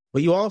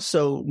 But you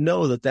also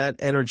know that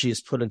energy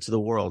is put into the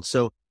world.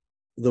 So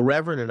the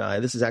Reverend and I,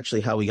 this is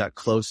actually how we got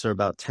closer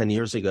about 10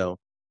 years ago.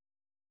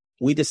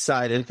 We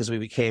decided, because we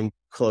became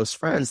close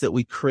friends, that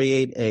we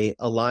create a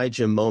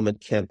Elijah Moment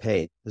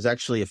campaign. There's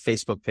actually a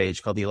Facebook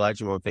page called the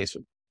Elijah Moment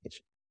Facebook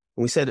page.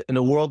 And we said, in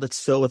a world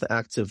that's filled with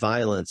acts of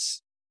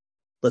violence,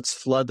 let's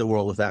flood the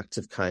world with acts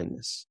of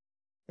kindness.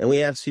 And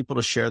we asked people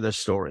to share their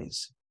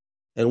stories.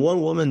 And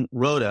one woman,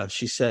 Rhoda,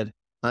 she said,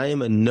 I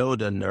am a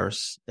NODA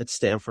nurse at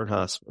Stanford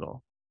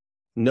Hospital.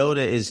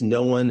 NODA is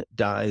no one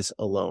dies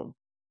alone.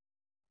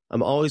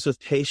 I'm always with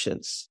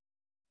patients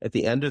at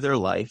the end of their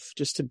life,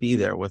 just to be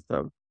there with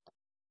them.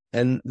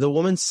 And the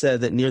woman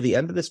said that near the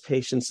end of this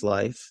patient's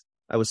life,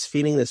 I was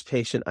feeding this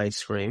patient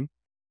ice cream,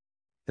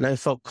 and I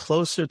felt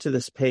closer to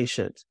this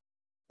patient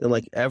than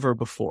ever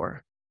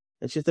before.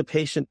 And the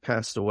patient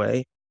passed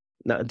away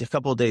a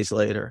couple of days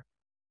later.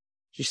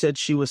 She said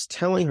she was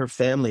telling her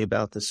family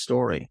about this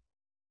story.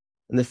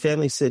 And the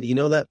family said,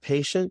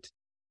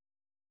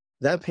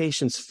 that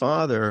patient's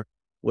father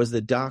was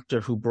the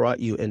doctor who brought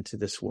you into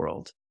this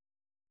world.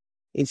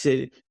 He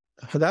said,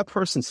 that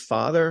person's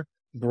father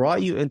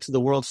brought you into the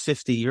world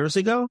 50 years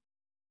ago,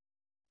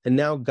 and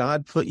now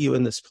God put you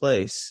in this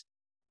place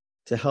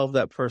to help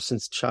that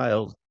person's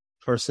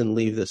person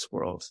leave this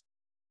world.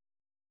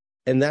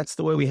 And that's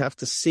the way we have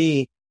to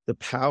see the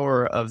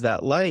power of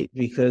that light,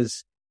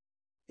 because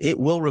it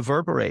will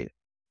reverberate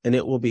and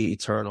it will be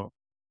eternal.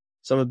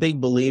 So I'm a big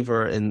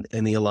believer in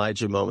the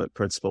Elijah Moment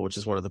principle, which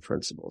is one of the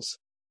principles.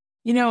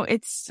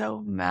 It's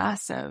so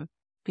massive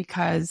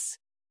because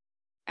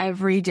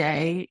every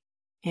day,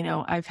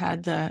 I've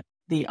had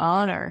the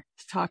honor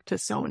to talk to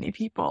so many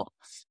people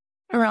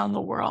around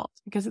the world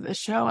because of the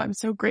show. I'm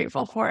so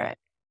grateful for it.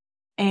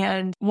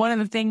 And one of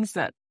the things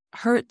that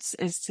hurts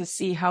is to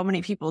see how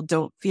many people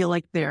don't feel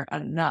like they're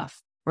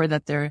enough, or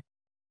that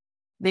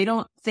they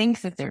don't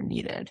think that they're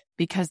needed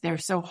because they're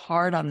so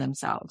hard on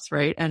themselves,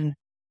 right? And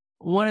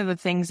one of the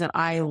things that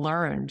I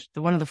learned,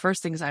 one of the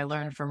first things I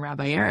learned from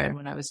Rabbi Aaron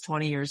when I was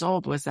 20 years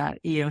old was that,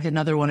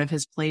 another one of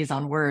his plays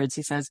on words,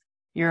 he says,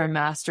 "You're a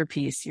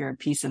masterpiece. You're a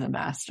piece of the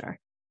master."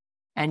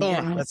 And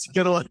that's a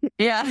good one.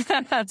 Yeah,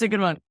 that's a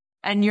good one.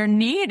 And you're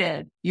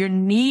needed. You're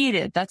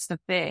needed. That's the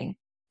thing.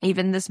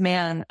 Even this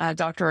man,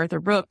 Dr. Arthur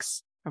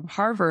Brooks from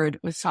Harvard,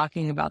 was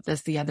talking about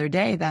this the other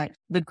day, that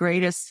the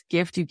greatest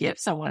gift you give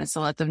someone is to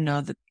let them know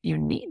that you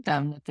need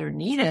them, that they're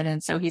needed.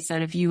 And so he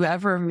said, if you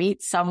ever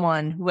meet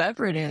someone,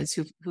 whoever it is,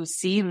 who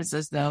seems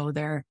as though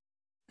they're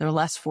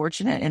less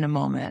fortunate in a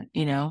moment,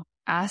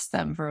 ask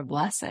them for a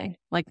blessing.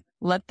 Like,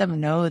 let them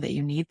know that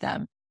you need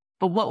them.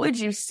 But what would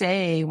you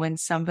say when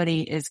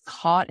somebody is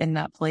caught in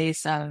that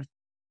place of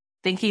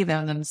thinking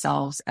of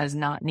themselves as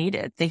not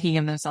needed, thinking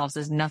of themselves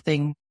as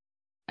nothing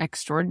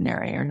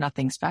extraordinary or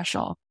nothing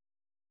special?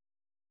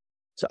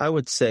 So I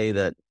would say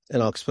that,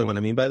 and I'll explain what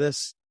I mean by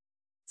this,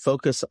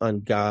 focus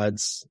on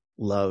God's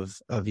love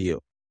of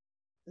you.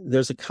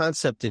 There's a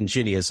concept in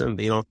Judaism,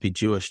 but you don't have to be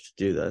Jewish to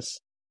do this,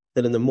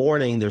 that in the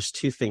morning, there's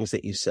two things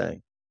that you say.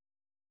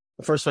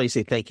 First of all, you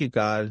say, thank you,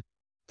 God.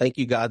 Thank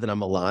you, God, that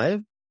I'm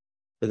alive.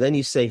 But then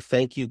you say,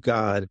 thank you,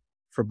 God,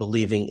 for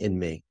believing in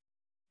me.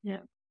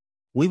 Yeah.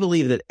 We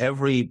believe that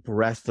every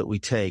breath that we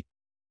take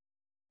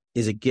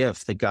is a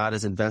gift that God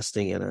is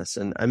investing in us.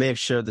 And I may have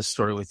shared this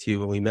story with you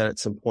when we met at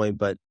some point,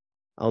 but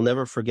I'll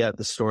never forget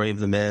the story of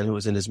the man who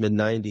was in his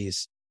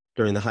mid-90s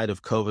during the height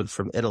of COVID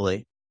from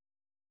Italy.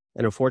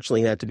 And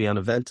unfortunately, he had to be on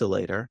a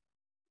ventilator.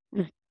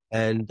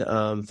 And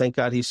thank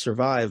God he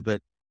survived.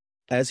 But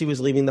as he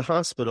was leaving the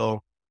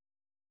hospital,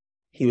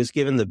 he was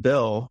given the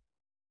bill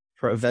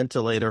for a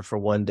ventilator for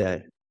one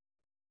day.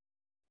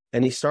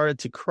 And he started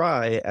to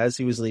cry as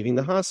he was leaving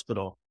the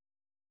hospital.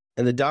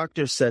 And the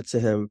doctor said to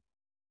him,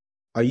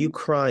 "Are you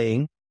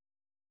crying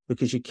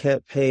because you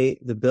can't pay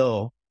the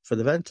bill for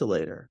the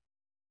ventilator?"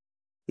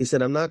 He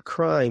said, "I'm not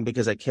crying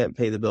because I can't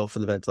pay the bill for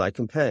the ventilator. I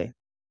can pay."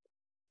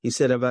 He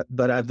said,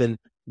 "But I've been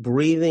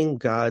breathing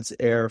God's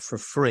air for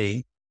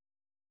free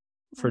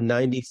for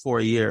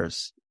 94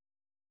 years.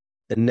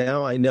 And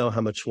now I know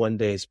how much one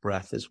day's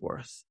breath is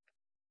worth."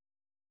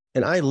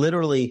 And I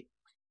literally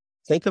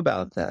think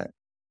about that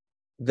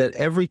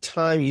every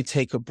time you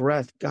take a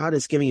breath, God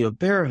is giving you a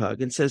bear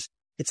hug and says,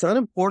 it's not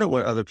important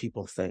what other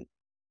people think.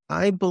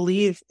 I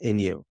believe in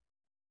you.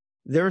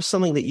 There is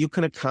something that you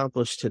can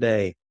accomplish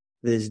today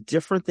that is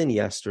different than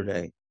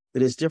yesterday,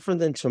 that is different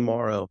than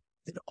tomorrow,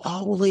 that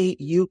only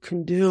you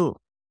can do.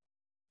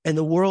 And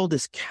the world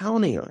is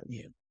counting on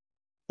you.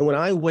 And when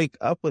I wake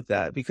up with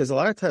that, because a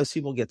lot of times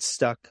people get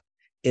stuck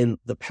in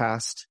the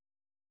past,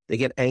 they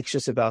get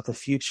anxious about the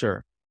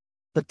future.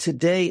 But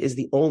today is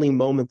the only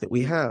moment that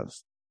we have.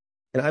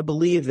 And I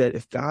believe that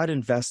if God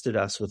invested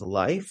us with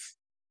life,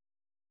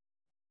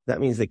 that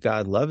means that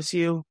God loves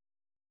you,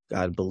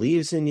 God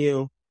believes in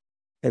you,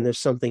 and there's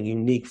something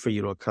unique for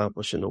you to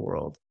accomplish in the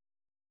world.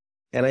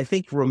 And I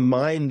think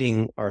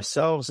reminding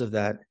ourselves of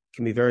that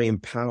can be very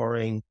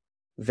empowering,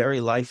 very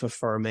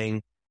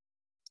life-affirming,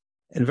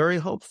 and very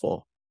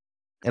hopeful.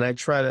 And I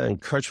try to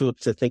encourage you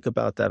to think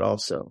about that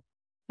also.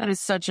 That is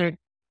such an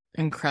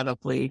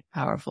incredibly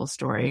powerful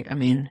story. I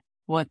mean,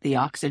 what the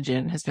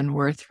oxygen has been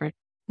worth for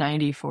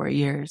 94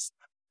 years.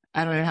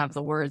 I don't even have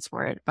the words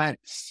for it, but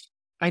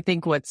I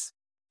think what's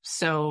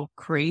so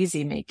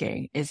crazy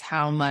making is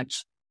how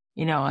much,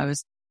 I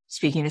was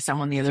speaking to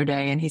someone the other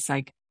day and he's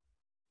like,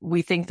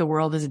 we think the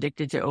world is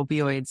addicted to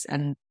opioids,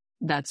 and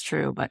that's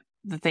true. But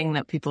the thing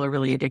that people are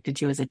really addicted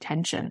to is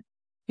attention.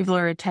 People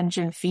are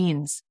attention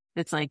fiends.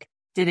 It's like,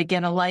 did it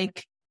get a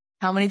like?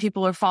 How many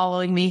people are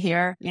following me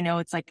here?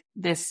 It's like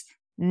this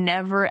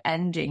never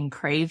ending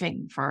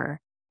craving for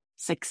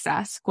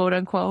success, quote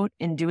unquote,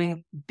 in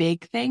doing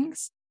big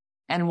things.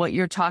 And what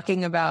you're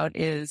talking about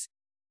is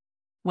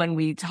when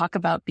we talk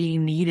about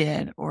being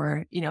needed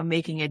or,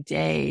 making a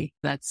day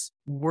that's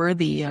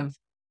worthy of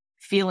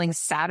feeling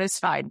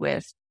satisfied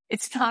with,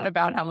 it's not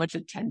about how much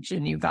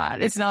attention you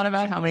got. It's not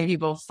about how many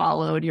people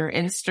followed your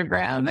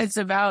Instagram. It's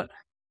about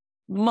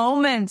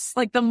moments,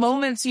 like the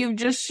moments you've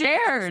just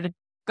shared,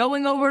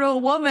 going over to a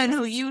woman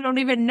who you don't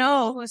even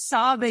know, who's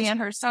sobbing at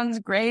her son's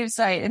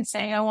gravesite and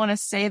saying, I want to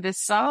say this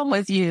psalm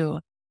with you.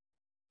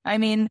 I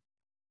mean,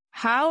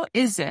 how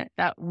is it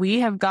that we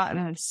have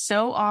gotten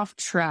so off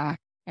track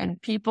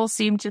and people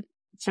seem to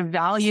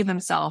value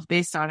themselves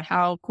based on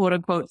how, quote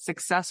unquote,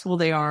 successful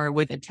they are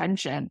with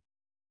attention,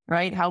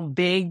 right? How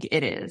big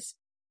it is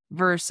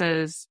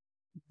versus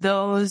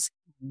those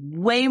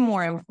way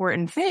more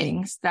important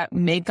things that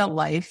make a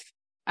life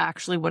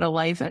actually what a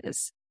life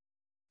is.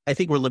 I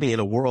think we're living in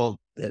a world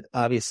that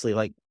obviously,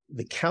 like,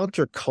 the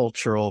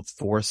countercultural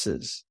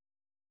forces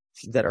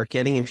that are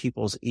getting in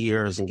people's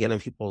ears and getting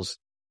in people's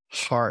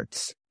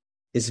hearts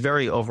is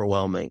very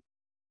overwhelming.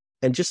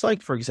 And just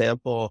like, for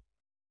example,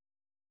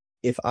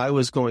 if I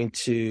was going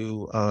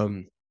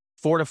to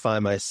fortify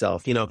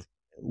myself,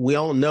 we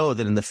all know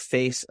that in the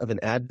face of an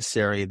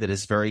adversary that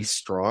is very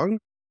strong,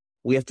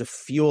 we have to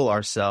fuel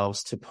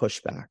ourselves to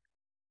push back.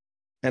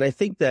 And I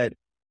think that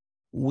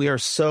we are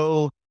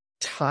so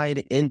tied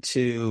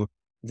into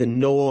the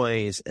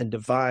noise and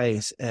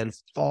device and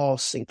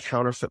false and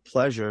counterfeit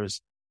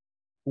pleasures.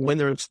 When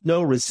there's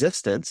no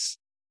resistance,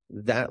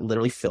 that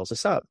literally fills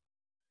us up.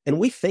 And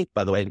we think,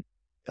 by the way,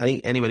 I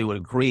think anybody would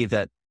agree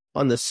that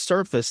on the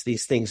surface,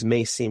 these things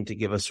may seem to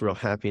give us real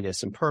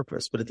happiness and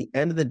purpose. But at the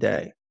end of the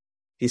day,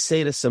 if you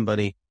say to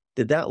somebody,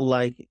 did that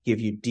like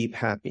give you deep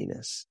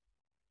happiness?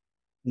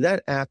 Did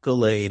that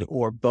accolade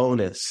or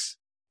bonus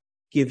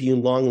give you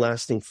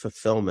long-lasting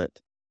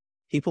fulfillment?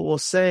 People will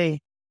say,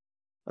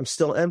 I'm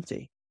still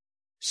empty.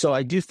 So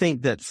I do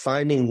think that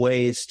finding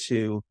ways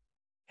to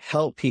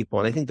help people,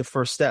 and I think the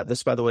first step,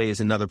 this, by the way, is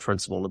another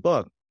principle in the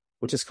book,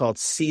 which is called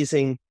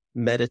seizing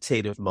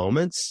meditative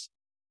moments,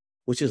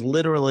 which is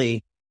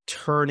literally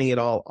turning it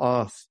all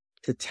off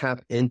to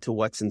tap into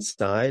what's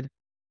inside,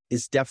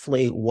 is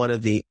definitely one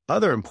of the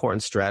other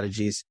important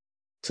strategies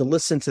to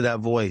listen to that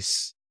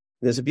voice.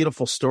 There's a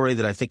beautiful story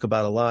that I think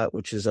about a lot,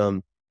 which is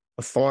a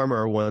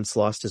farmer once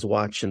lost his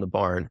watch in the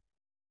barn.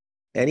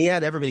 And he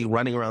had everybody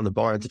running around the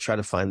barn to try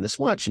to find this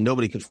watch, and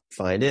nobody could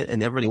find it.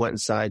 And everybody went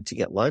inside to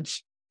get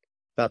lunch.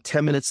 About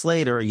 10 minutes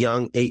later, a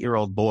young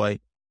 8-year-old boy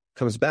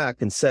comes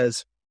back and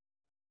says,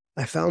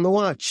 I found the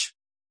watch.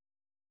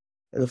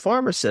 And the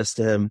farmer says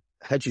to him,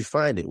 how'd you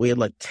find it? We had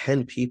like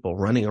 10 people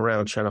running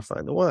around trying to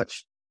find the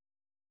watch.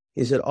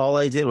 He said, all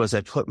I did was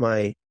I put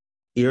my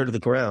ear to the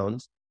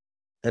ground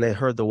and I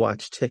heard the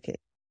watch ticking.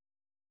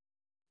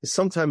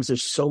 Sometimes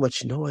there's so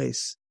much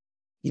noise,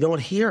 you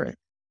don't hear it.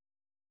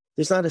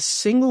 There's not a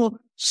single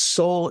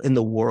soul in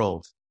the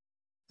world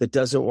that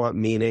doesn't want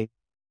meaning,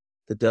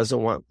 that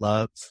doesn't want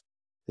love,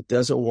 that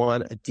doesn't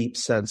want a deep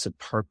sense of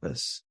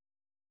purpose.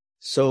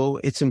 So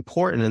it's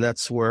important, and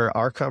that's where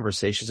our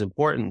conversation is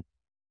important,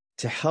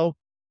 to help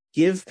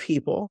give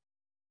people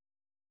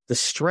the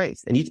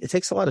strength. And it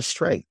takes a lot of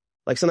strength.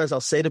 Like sometimes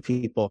I'll say to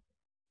people,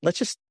 let's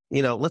just,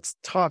 let's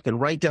talk and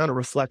write down a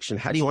reflection.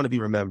 How do you want to be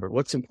remembered?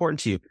 What's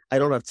important to you? I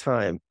don't have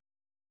time.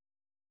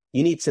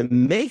 You need to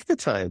make the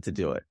time to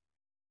do it.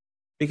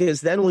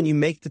 Because then when you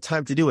make the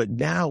time to do it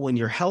now, when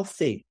you're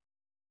healthy,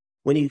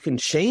 when you can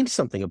change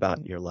something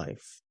about your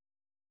life,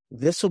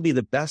 this will be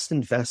the best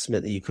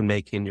investment that you can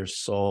make in your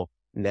soul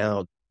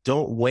now.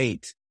 Don't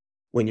wait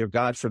when you're,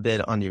 God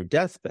forbid, on your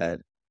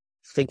deathbed.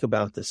 Think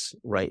about this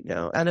right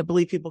now. And I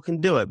believe people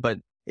can do it, but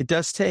it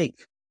does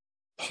take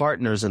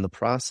partners in the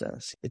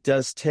process. It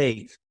does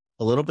take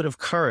a little bit of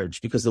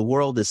courage, because the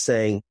world is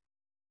saying,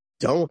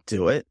 don't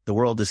do it. The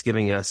world is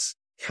giving us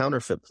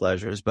counterfeit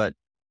pleasures, but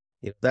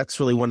that's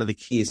really one of the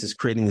keys, is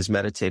creating these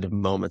meditative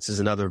moments is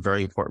another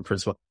very important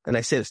principle. And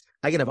I say this,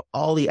 I can have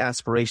all the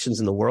aspirations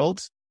in the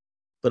world,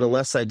 but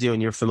unless I do,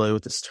 and you're familiar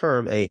with this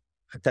term, a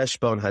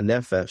hateshbon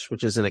hanefesh,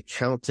 which is an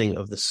accounting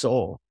of the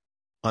soul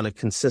on a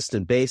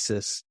consistent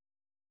basis,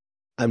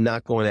 I'm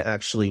not going to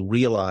actually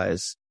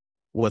realize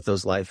what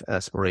those life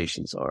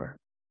aspirations are.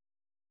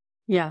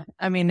 Yeah.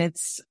 I mean,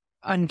 it's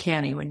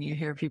uncanny when you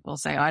hear people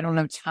say, I don't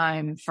have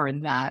time for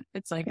that.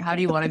 It's like, how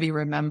do you want to be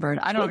remembered?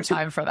 I don't have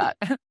time for that.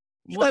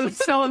 What's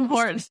so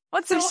important?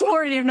 What's so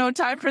important? You have no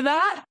time for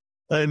that?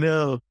 I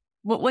know.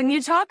 But when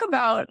you talk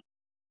about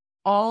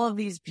all of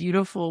these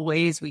beautiful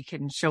ways we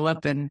can show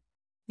up in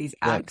these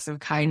acts of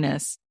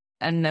kindness,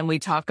 and then we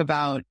talk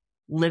about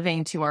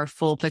living to our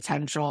full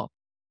potential,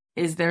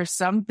 is there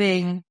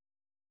something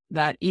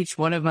that each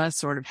one of us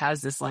sort of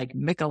has this like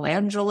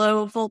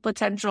Michelangelo full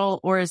potential,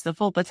 or is the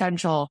full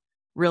potential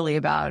really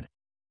about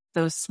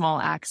those small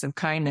acts of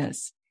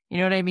kindness? You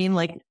know what I mean?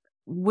 Like,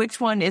 which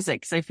one is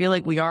it? Because I feel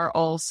like we are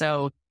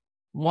also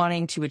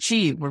wanting to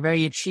achieve. We're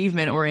very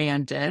achievement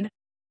oriented.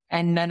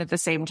 And then at the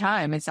same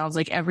time, it sounds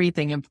like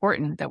everything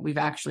important that we've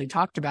actually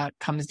talked about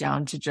comes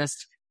down to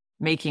just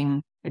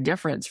making a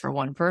difference for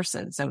one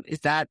person. So is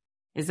that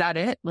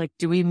it? Like,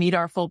 do we meet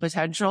our full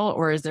potential,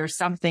 or is there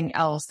something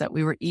else that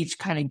we were each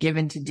kind of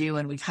given to do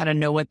and we kind of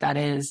know what that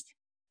is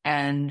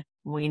and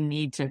we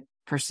need to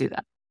pursue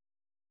that?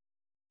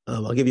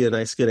 I'll give you a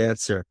nice, good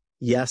answer.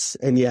 Yes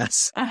and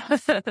yes.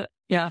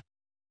 Yeah.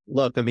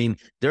 Look, I mean,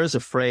 there's a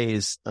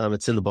phrase,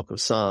 it's in the book of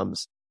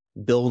Psalms,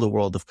 build a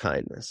world of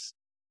kindness.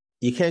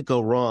 You can't go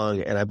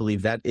wrong. And I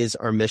believe that is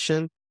our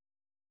mission,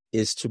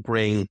 is to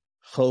bring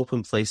hope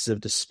in places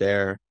of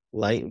despair,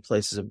 light in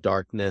places of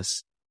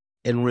darkness,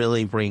 and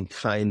really bring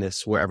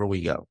kindness wherever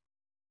we go.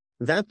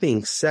 That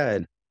being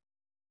said,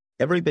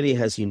 everybody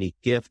has unique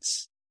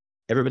gifts.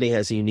 Everybody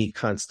has a unique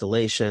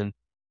constellation.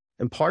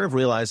 And part of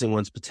realizing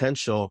one's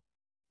potential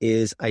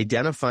is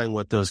identifying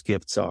what those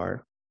gifts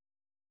are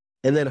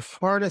and then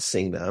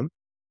harnessing them,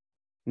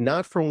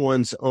 not for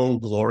one's own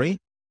glory,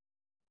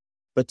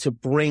 but to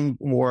bring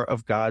more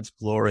of God's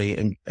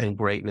glory and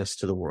greatness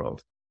to the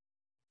world.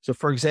 So,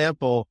 for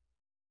example,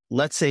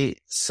 let's say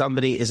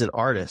somebody is an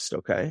artist,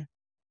 okay?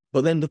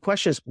 But then the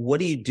question is, what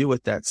do you do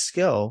with that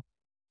skill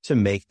to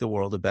make the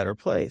world a better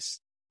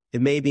place?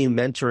 It may be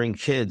mentoring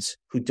kids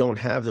who don't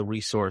have the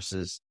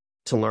resources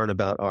to learn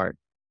about art.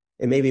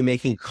 It may be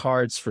making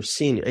cards for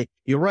seniors.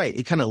 You're right.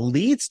 It kind of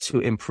leads to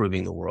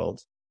improving the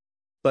world.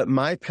 But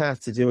my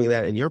path to doing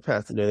that and your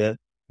path to doing that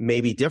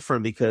may be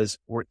different because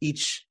we're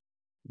each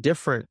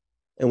different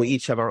and we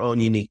each have our own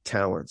unique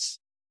talents.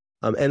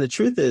 And the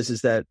truth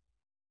is that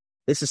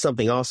this is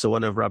something also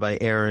one of Rabbi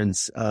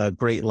Aaron's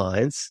great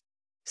lines,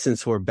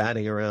 since we're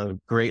batting around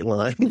great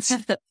lines.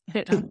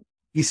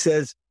 He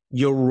says,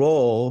 your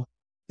role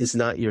is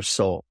not your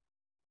soul.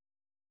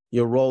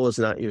 Your role is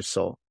not your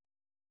soul.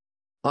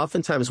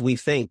 Oftentimes we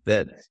think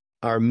that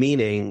our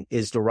meaning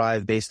is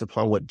derived based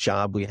upon what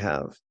job we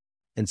have.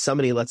 And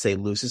somebody, let's say,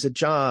 loses a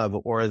job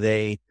or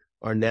they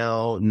are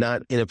now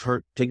not in a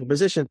particular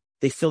position,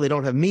 they feel they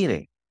don't have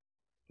meaning.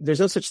 There's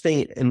no such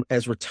thing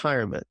as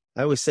retirement.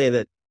 I always say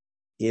that,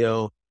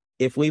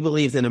 if we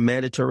believed in a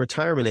mandatory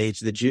retirement age,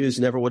 the Jews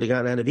never would have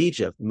gotten out of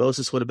Egypt.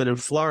 Moses would have been in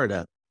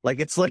Florida. He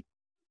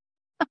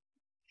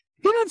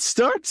didn't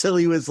start till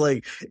he was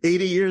 80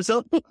 years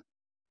old.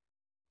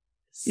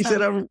 He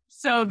said,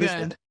 so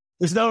good.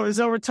 There's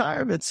no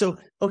retirement. So,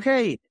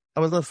 okay. I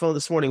was on the phone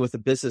this morning with a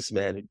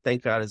businessman who,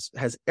 thank God,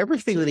 has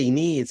everything that he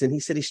needs. And he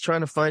said he's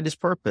trying to find his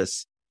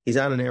purpose. He's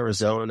out in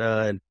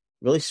Arizona and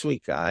really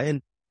sweet guy.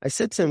 And I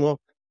said to him,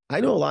 well, I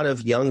know a lot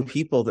of young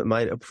people that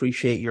might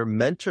appreciate your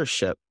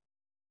mentorship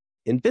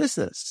in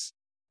business.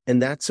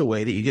 And that's a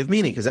way that you give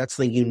meaning because that's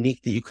something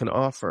unique that you can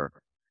offer.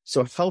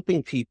 So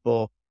helping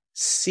people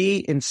see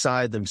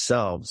inside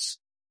themselves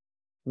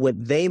what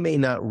they may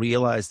not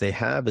realize they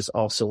have is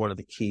also one of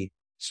the key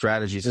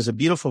strategies. There's a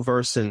beautiful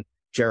verse in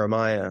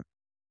Jeremiah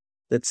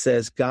that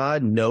says,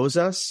 God knows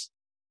us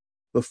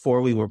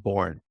before we were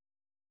born.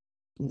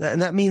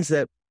 And that means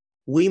that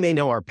we may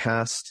know our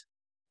past,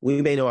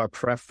 we may know our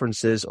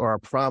preferences or our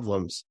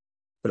problems,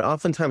 but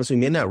oftentimes we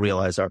may not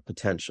realize our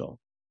potential.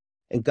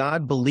 And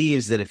God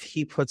believes that if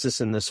he puts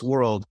us in this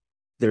world,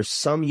 there's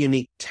some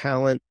unique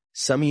talent,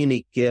 some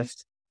unique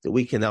gift that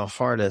we can now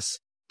harness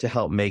to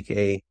help make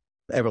a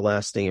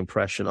everlasting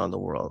impression on the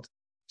world.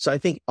 So I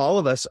think all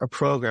of us are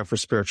programmed for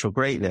spiritual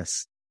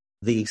greatness.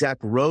 The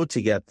exact road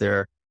to get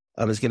there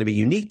is going to be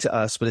unique to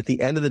us, but at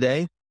the end of the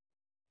day,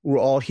 we're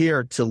all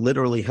here to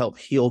literally help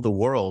heal the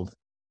world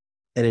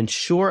and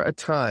ensure a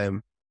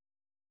time,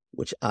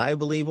 which I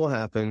believe will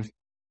happen,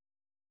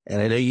 and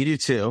I know you do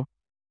too,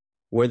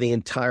 where the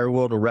entire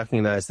world will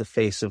recognize the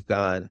face of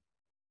God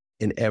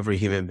in every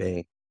human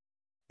being.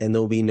 And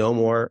there will be no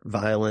more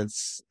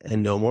violence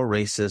and no more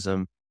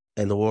racism,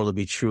 and the world will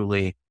be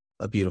truly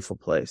a beautiful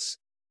place.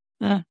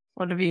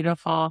 What a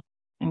beautiful,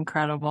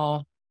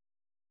 incredible,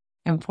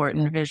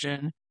 important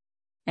vision.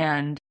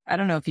 And I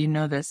don't know if you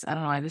know this. I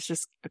don't know why this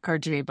just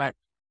occurred to me, but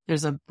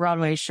there's a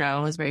Broadway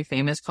show, it's very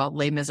famous, called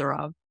Les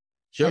Miserables.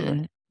 Sure.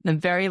 And the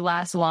very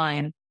last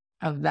line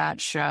of that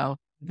show,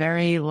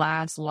 very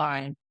last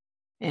line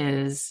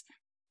is,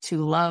 to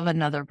love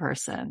another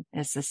person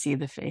is to see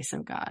the face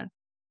of God.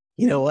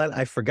 You know what?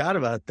 I forgot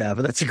about that,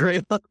 but that's a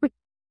great line.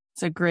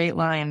 It's a great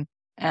line.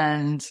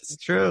 And it's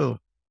true.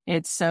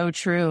 It's so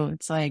true.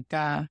 It's like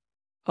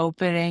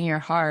opening your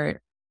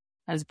heart,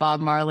 as Bob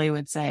Marley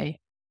would say.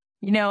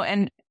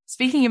 And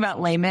speaking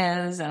about Les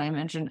Mis,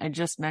 and I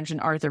just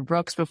mentioned Arthur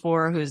Brooks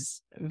before,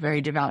 who's a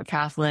very devout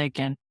Catholic,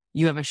 and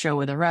you have a show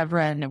with a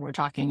reverend, and we're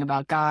talking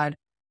about God.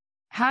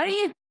 How do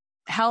you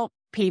help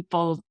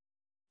people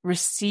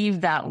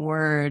receive that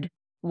word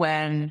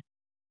when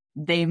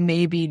they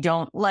maybe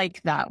don't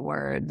like that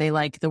word? They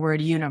like the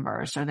word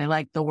universe, or they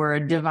like the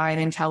word divine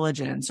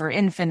intelligence, or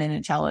infinite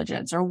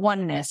intelligence, or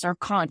oneness, or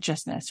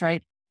consciousness,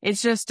 right?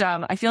 It's just,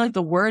 I feel like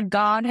the word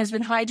God has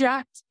been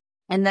hijacked.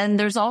 And then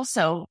there's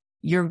also,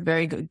 you're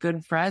very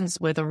good friends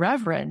with a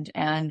reverend,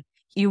 and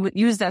you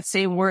use that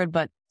same word,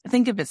 but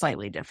think of it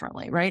slightly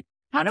differently, right?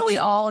 How do we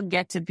all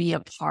get to be a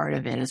part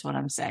of it is what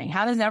I'm saying.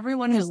 How does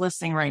everyone who's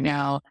listening right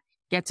now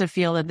get to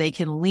feel that they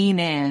can lean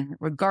in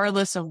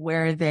regardless of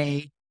where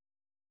they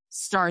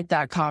start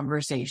that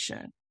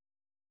conversation?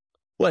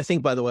 Well, I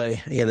think, by the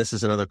way, again, this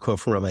is another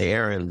quote from Rabbi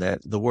Aaron, that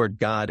the word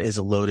God is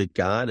a loaded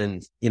God.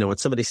 And, when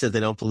somebody says they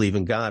don't believe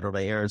in God,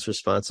 Rabbi Aaron's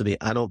response would be,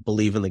 I don't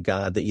believe in the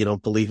God that you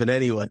don't believe in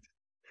anyone.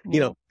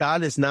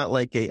 God is not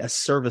like a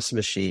service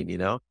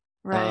machine,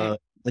 Right.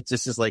 It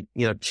just is like,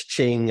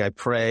 ching, I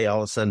pray, all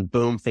of a sudden,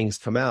 boom, things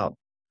come out.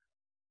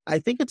 I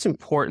think it's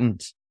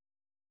important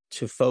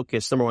to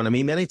focus. Number one,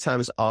 many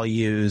times I'll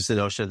use the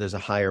notion that there's a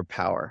higher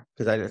power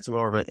because it's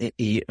more of a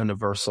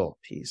universal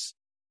piece.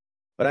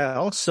 But I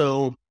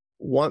also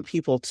want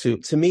people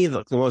to me,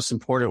 the most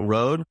important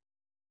road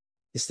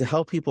is to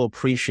help people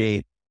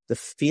appreciate the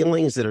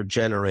feelings that are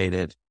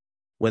generated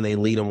when they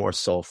lead a more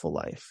soulful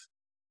life.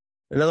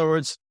 In other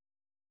words,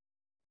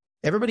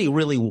 everybody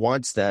really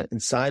wants that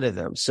inside of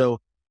them. So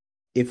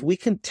if we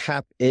can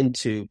tap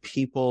into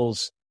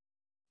people's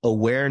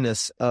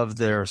awareness of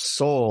their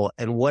soul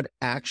and what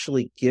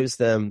actually gives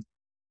them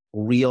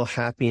real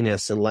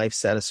happiness and life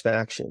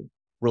satisfaction,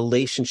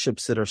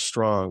 relationships that are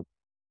strong,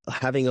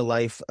 having a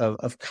life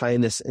of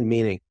kindness and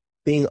meaning,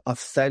 being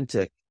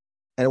authentic.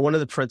 And one of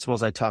the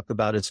principles I talk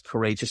about is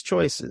courageous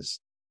choices.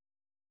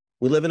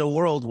 We live in a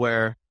world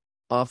where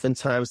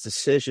oftentimes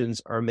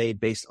decisions are made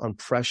based on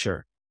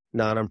pressure,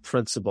 not on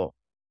principle,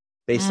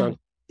 based on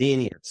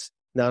convenience,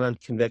 not on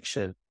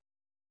conviction.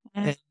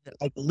 And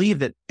I believe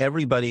that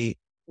everybody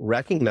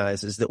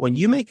recognizes that when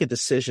you make a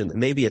decision that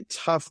may be a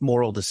tough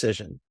moral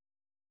decision,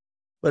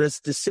 but it's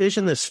a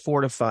decision that's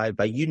fortified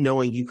by you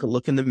knowing you can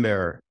look in the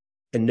mirror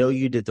and know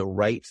you did the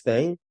right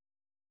thing,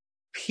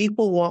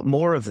 people want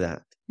more of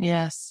that.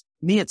 Yes.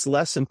 To me, it's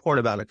less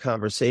important about a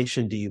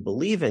conversation, do you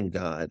believe in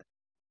God?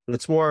 But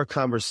it's more a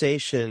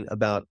conversation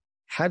about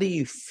how do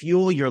you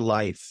fuel your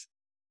life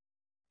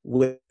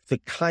with the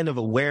kind of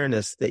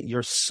awareness that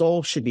your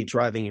soul should be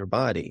driving your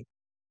body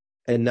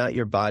and not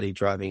your body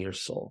driving your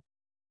soul.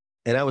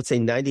 And I would say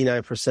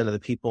 99% of the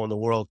people in the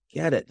world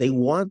get it. They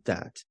want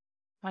that.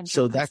 100%.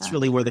 So that's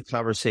really where the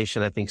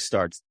conversation, I think,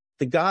 starts.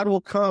 The God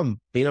will come,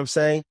 you know what I'm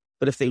saying?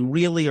 But if they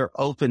really are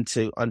open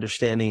to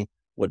understanding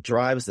what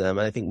drives them,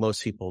 and I think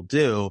most people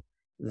do,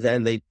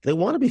 then they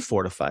want to be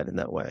fortified in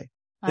that way.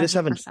 They just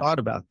haven't 100%. thought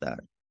about that.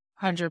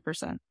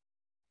 100%.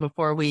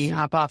 Before we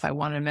hop off, I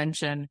want to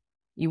mention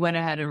you went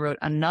ahead and wrote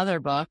another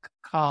book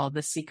called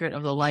The Secret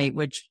of the Light,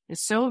 which is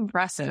so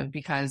impressive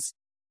because,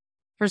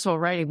 first of all,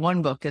 writing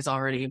one book is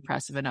already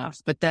impressive enough,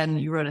 but then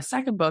you wrote a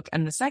second book,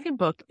 and the second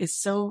book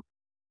is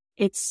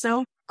it's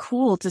so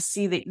cool to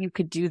see that you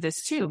could do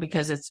this too,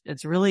 because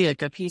it's really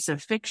like a piece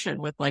of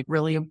fiction with like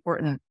really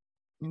important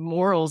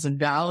morals and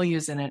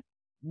values in it.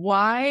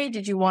 Why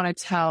did you want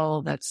to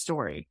tell that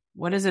story?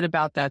 What is it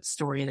about that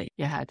story that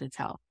you had to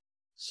tell?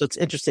 So it's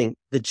interesting.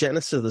 The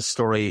genesis of the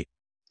story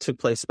took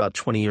place about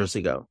 20 years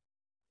ago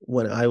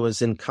when I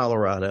was in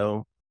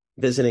Colorado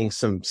visiting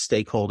some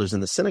stakeholders in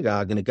the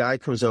synagogue, and a guy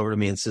comes over to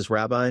me and says,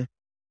 Rabbi,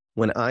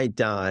 when I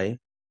die,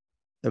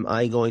 am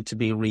I going to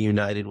be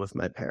reunited with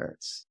my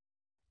parents?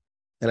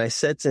 And I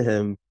said to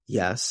him,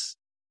 yes,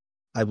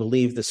 I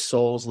believe the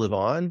souls live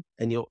on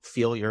and you'll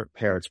feel your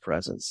parents'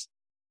 presence.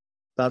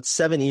 About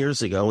 7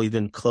 years ago, we've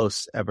been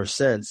close ever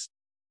since.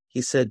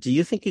 He said, do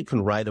you think you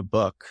can write a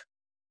book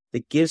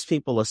that gives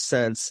people a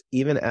sense,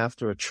 even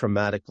after a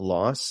traumatic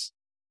loss,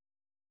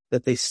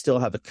 that they still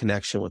have a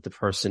connection with the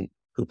person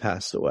who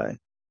passed away?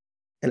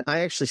 And I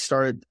actually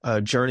started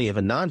a journey of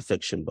a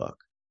nonfiction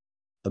book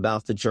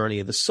about the journey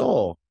of the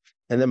soul.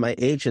 And then my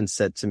agent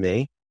said to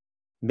me,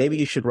 maybe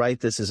you should write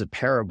this as a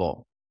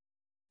parable,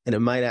 and it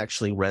might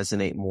actually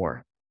resonate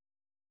more.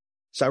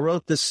 So I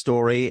wrote this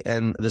story,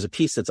 and there's a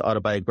piece that's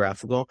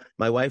autobiographical.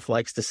 My wife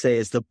likes to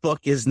say the book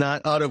is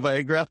not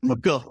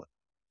autobiographical,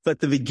 but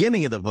the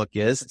beginning of the book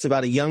is. It's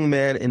about a young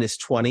man in his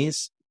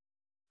 20s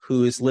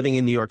who is living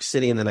in New York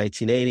City in the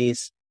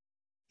 1980s.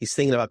 He's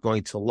thinking about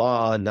going to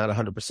law and not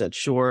 100%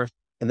 sure.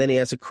 And then he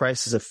has a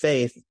crisis of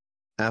faith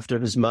after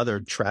his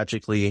mother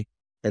tragically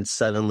and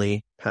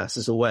suddenly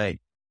passes away.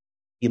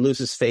 He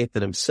loses faith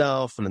in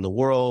himself and in the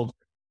world.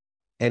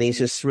 And he's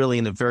just really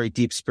in a very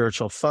deep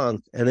spiritual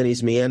funk. And then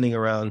he's meandering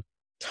around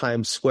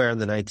Times Square in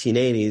the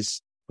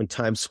 1980s when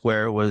Times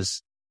Square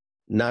was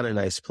not a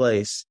nice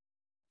place.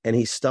 And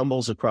he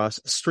stumbles across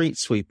a street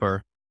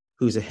sweeper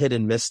who's a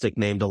hidden mystic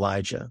named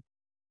Elijah.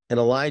 And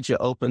Elijah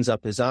opens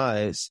up his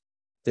eyes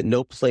that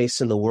no place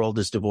in the world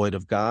is devoid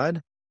of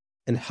God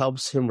and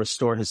helps him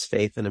restore his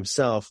faith in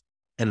himself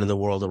and in the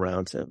world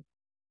around him.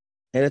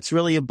 And it's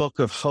really a book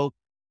of hope.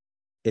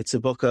 It's a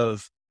book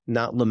of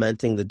not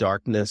lamenting the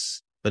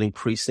darkness, but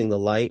increasing the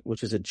light,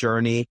 which is a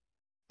journey,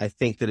 I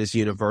think, that is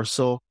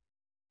universal.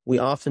 We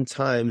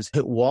oftentimes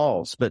hit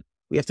walls, but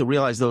we have to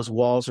realize those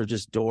walls are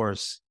just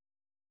doors.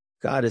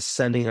 God is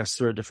sending us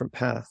through a different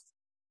path.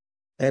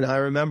 And I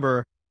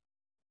remember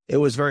it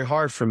was very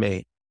hard for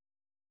me,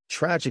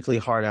 tragically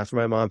hard after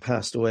my mom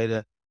passed away,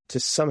 to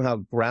somehow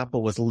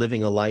grapple with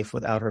living a life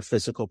without her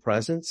physical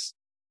presence.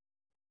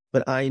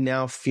 But I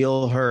now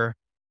feel her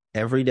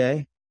every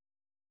day.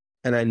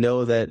 And I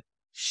know that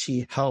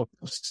she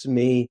helps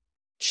me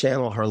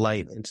channel her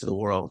light into the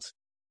world.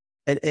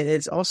 And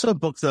it's also a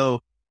book,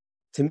 though,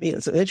 to me,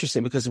 it's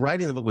interesting because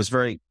writing the book was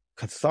very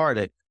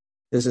cathartic.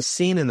 There's a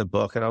scene in the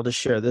book, and I'll just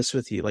share this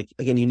with you. Like,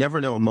 again, you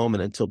never know a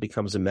moment until it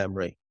becomes a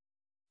memory.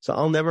 So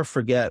I'll never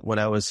forget when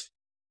I was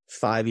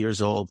 5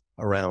 years old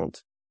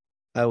around.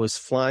 I was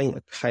flying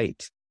a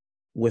kite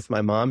with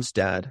my mom's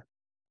dad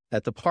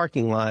at the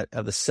parking lot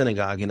of the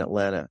synagogue in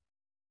Atlanta.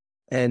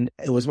 And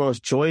it was one of the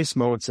most joyous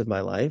moments of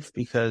my life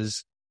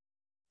because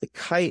the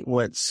kite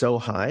went so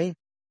high.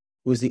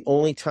 It was the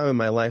only time in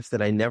my life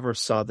that I never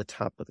saw the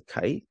top of the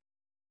kite.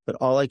 But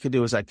all I could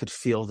do is I could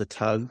feel the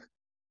tug,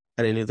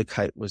 and I knew the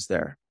kite was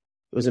there.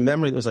 It was a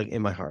memory that was like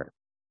in my heart.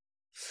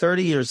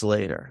 30 years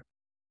later,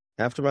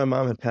 after my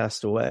mom had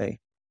passed away,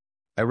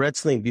 I read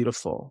something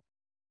beautiful,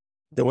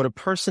 that when a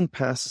person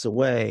passes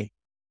away,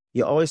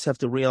 you always have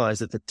to realize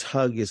that the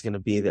tug is going to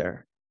be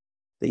there,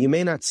 that you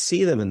may not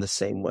see them in the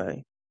same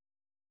way,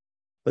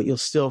 but you'll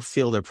still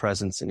feel their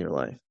presence in your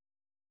life.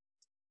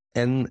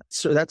 And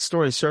so that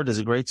story served as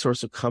a great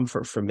source of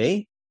comfort for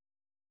me,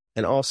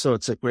 And also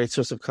it's a great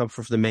source of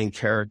comfort for the main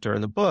character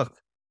in the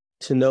book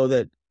to know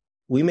that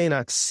we may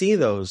not see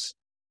those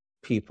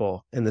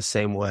people in the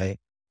same way,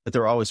 but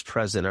they're always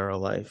present in our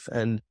life.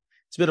 And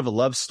it's a bit of a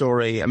love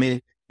story. I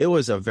mean, it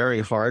was a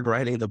very hard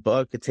writing the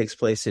book. It takes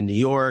place in New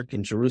York,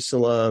 in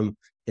Jerusalem,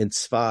 in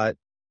Tzfat.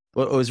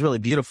 Well, it was really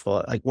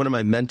beautiful. Like one of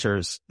my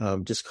mentors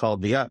just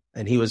called me up,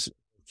 and he was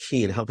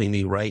key in helping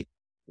me write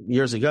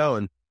years ago.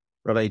 And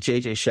Rabbi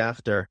J.J.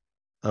 Schachter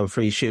from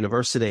Yeshiva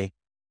University.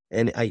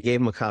 And I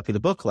gave him a copy of the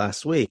book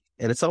last week.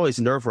 And it's always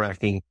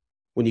nerve-wracking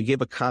when you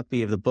give a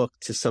copy of the book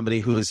to somebody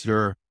who is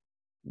your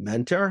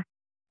mentor.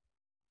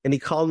 And he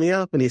called me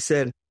up and he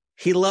said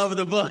he loved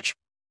the book.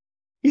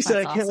 He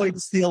said, I can't wait to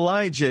see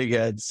Elijah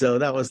again. So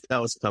that was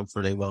a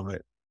comforting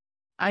moment.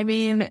 I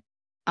mean,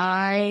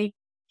 I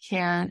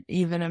can't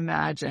even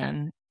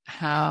imagine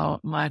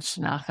how much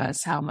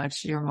nachas, how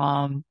much your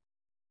mom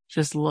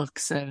just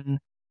looks and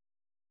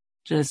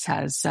just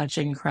has such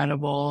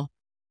incredible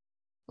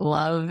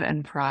love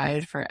and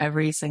pride for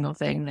every single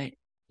thing that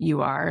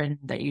you are and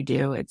that you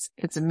do.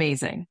 It's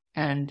amazing.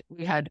 And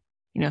we had,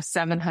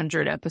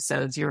 700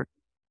 episodes. You're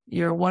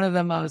one of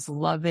the most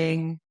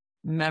loving,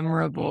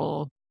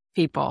 memorable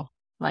people.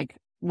 Like,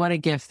 what a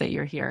gift that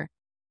you're here.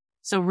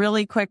 So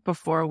really quick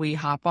before we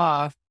hop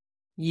off,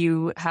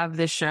 you have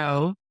this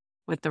show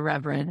with the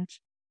Reverend.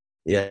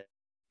 Yeah.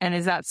 And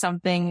is that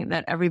something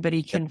that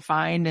everybody can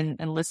find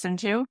and listen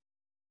to?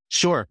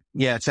 Sure.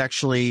 Yeah, it's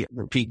actually,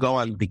 if you go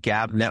on the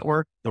Gab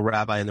network, the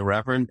Rabbi and the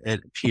Reverend,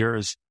 it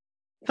appears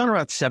on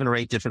around 7 or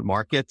 8 different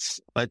markets.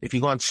 But if you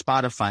go on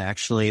Spotify,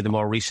 actually, the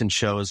more recent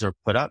shows are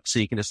put up. So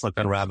you can just look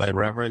on Rabbi and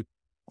Reverend.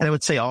 And I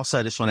would say also,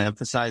 I just want to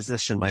emphasize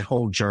this in my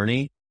whole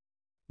journey.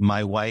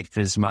 My wife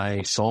is my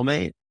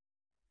soulmate,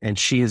 and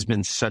she has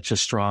been such a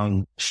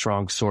strong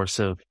source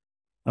of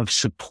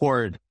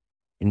support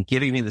in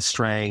giving me the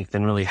strength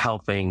and really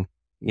helping,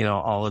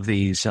 all of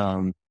these,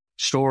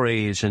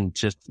 stories and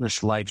just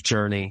this life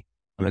journey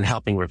and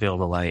helping reveal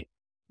the light.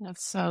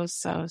 That's so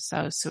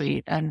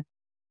sweet and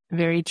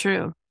very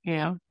true.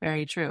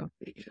 Very true.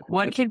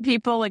 What can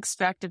people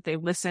expect if they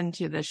listen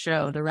to the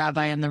show, The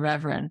Rabbi and the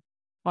Reverend?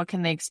 What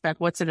can they expect?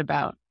 What's it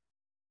about?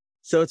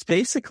 So it's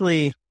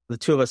basically the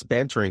two of us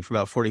bantering for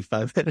about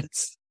 45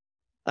 minutes.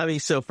 I mean,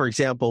 so for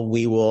example,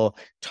 we will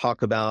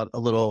talk about a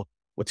little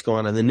what's going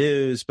on in the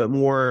news, but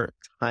more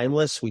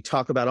timeless. We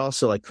talk about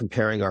also like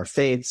comparing our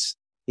faiths.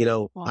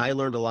 Wow. I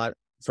learned a lot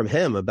from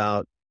him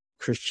about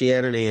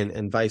Christianity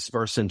and vice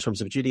versa in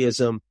terms of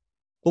Judaism.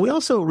 But we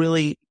also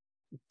really,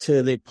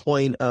 to the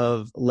point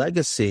of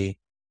legacy,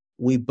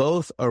 we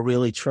both are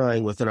really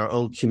trying within our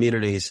own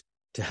communities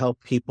to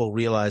help people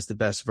realize the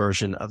best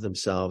version of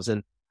themselves.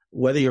 And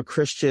whether you're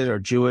Christian or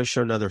Jewish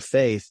or another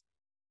faith,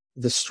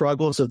 the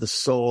struggles of the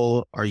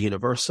soul are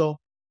universal.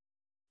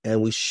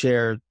 And we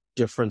share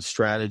different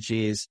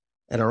strategies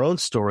and our own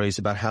stories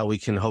about how we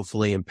can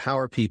hopefully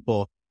empower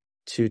people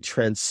to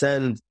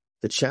transcend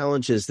the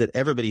challenges that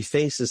everybody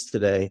faces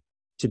today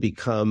to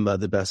become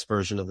the best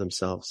version of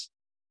themselves.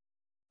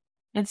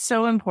 It's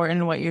so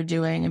important what you're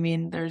doing. I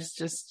mean, there's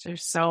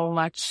so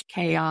much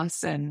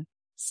chaos and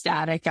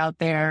static out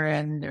there,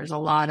 and there's a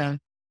lot of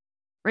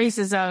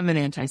racism and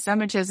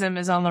anti-Semitism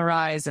is on the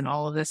rise and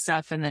all of this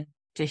stuff. And then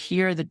to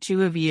hear the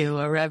two of you,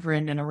 a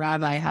reverend and a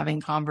rabbi, having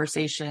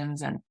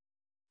conversations and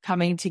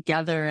coming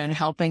together and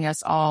helping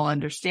us all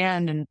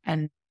understand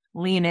and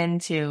lean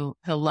into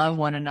to love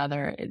one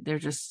another.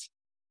 There's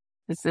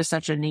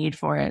such a need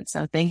for it.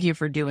 So thank you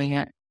for doing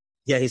it.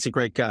 Yeah, he's a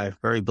great guy.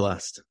 Very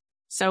blessed.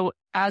 So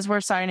as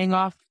we're signing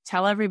off,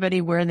 tell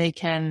everybody where they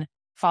can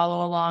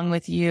follow along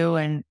with you.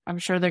 And I'm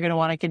sure they're going to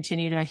want to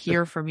continue to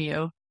hear from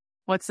you.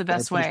 What's the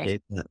best way?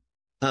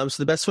 So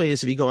the best way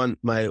is if you go on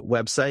my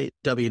website,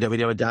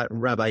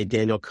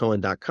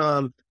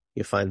 www.rabbidanielcohen.com.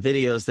 You'll find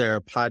videos there,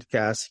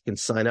 podcasts. You can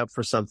sign up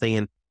for something,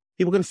 and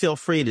people can feel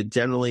free to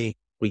generally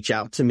reach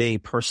out to me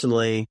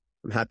personally.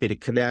 I'm happy to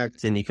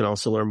connect. And you can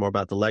also learn more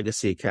about the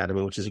Legacy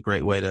Academy, which is a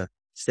great way to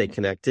stay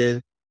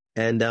connected.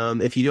 And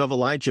if you do have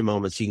Elijah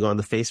moments, you can go on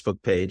the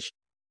Facebook page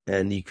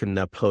and you can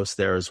post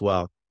there as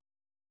well.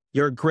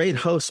 You're a great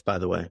host, by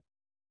the way.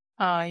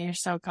 Oh, you're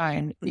so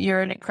kind.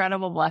 You're an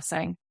incredible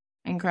blessing.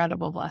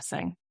 Incredible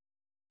blessing.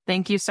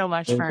 Thank you so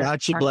much for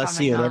God should bless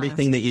you and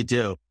everything that you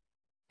do.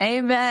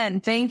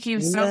 Amen. Thank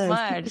you so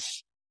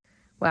much.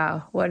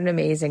 Wow. What an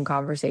amazing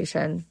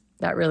conversation.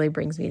 That really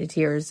brings me to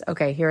tears.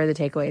 Okay, here are the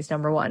takeaways.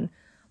 Number 1,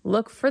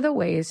 look for the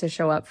ways to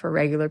show up for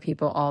regular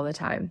people all the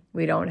time.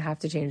 We don't have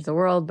to change the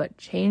world, but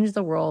change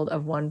the world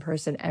of one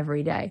person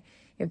every day.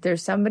 If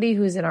there's somebody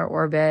who's in our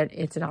orbit,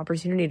 it's an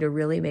opportunity to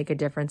really make a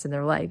difference in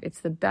their life.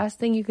 It's the best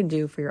thing you can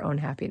do for your own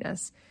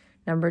happiness.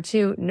 Number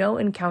 2, no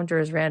encounter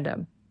is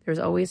random. There's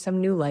always some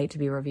new light to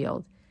be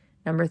revealed.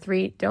 Number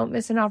 3, don't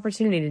miss an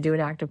opportunity to do an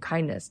act of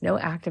kindness. No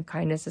act of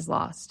kindness is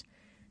lost.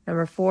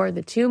 Number 4,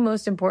 the 2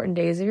 most important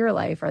days of your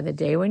life are the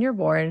day when you're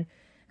born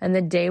and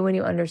the day when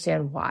you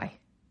understand why.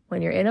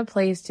 When you're in a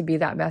place to be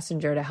that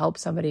messenger to help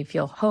somebody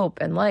feel hope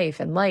and life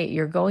and light,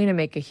 you're going to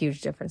make a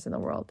huge difference in the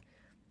world.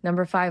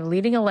 Number 5,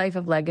 leading a life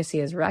of legacy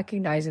is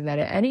recognizing that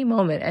at any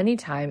moment, any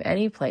time,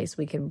 any place,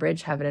 we can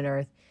bridge heaven and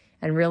earth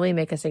and really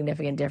make a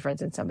significant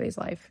difference in somebody's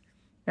life.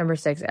 Number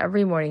 6,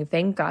 every morning,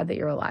 thank God that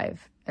you're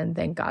alive and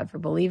thank God for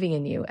believing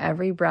in you.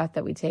 Every breath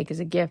that we take is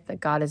a gift that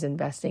God is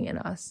investing in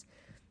us.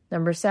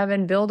 Number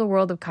 7, build a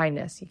world of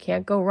kindness. You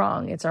can't go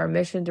wrong. It's our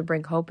mission to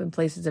bring hope in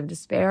places of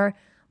despair,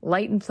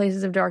 light in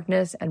places of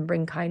darkness, and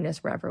bring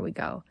kindness wherever we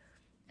go.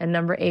 And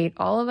number 8,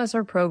 all of us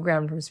are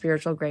programmed from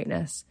spiritual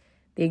greatness.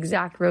 The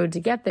exact road to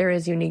get there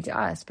is unique to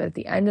us, but at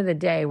the end of the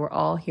day, we're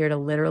all here to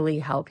literally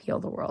help heal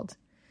the world.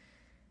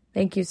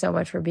 Thank you so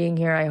much for being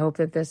here. I hope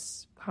that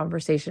this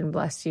conversation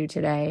blessed you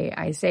today.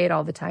 I say it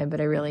all the time,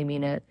 but I really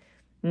mean it.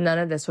 None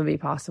of this would be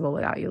possible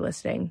without you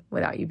listening,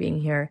 without you being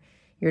here.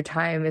 Your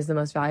time is the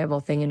most valuable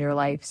thing in your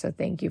life, so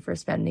thank you for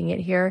spending it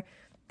here.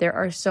 There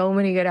are so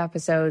many good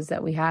episodes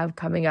that we have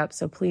coming up,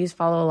 so please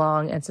follow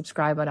along and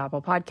subscribe on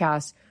Apple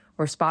Podcasts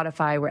or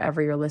Spotify,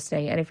 wherever you're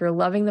listening. And if you're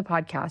loving the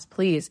podcast,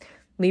 please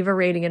leave a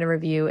rating and a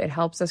review. It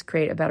helps us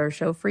create a better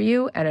show for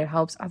you, and it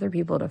helps other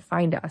people to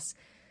find us.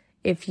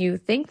 If you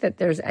think that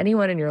there's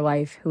anyone in your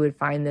life who would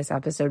find this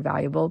episode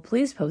valuable,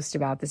 please post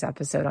about this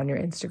episode on your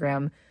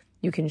Instagram.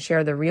 You can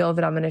share the reel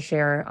that I'm going to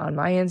share on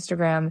my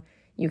Instagram.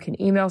 You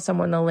can email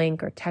someone the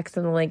link or text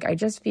them the link. I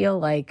just feel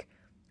like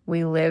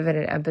we live in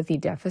an empathy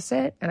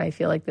deficit, and I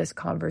feel like this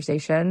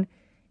conversation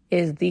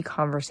is the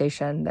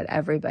conversation that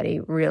everybody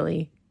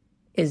really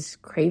is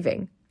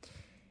craving.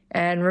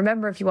 And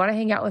remember, if you want to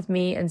hang out with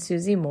me and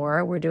Susie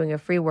more, we're doing a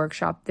free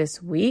workshop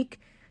this week.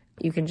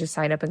 You can just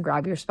sign up and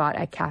grab your spot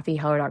at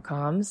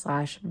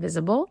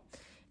kathyheller.com/visible.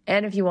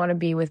 And if you want to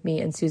be with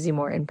me and Susie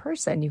more in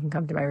person, you can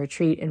come to my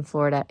retreat in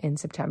Florida in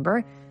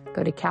September.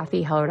 Go to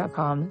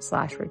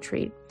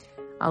kathyheller.com/retreat.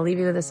 I'll leave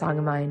you with a song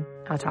of mine.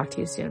 I'll talk to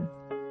you soon.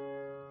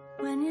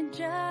 When you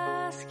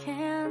just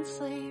can't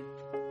sleep,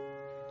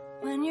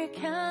 when you're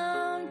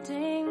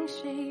counting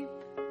sheep,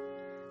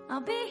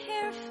 I'll be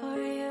here for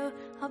you,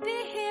 I'll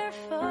be here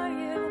for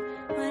you.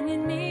 When you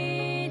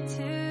need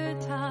to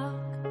talk,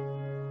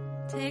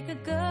 take a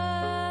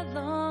good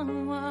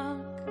long walk.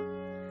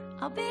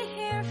 I'll be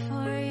here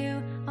for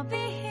you, I'll be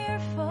here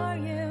for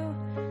you.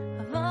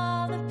 Of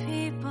all the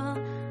people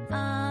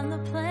on the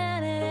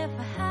planet, if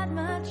I had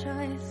my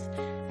choice,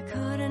 I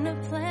couldn't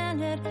have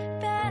planned it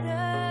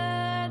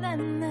better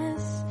than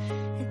this.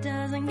 It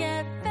doesn't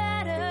get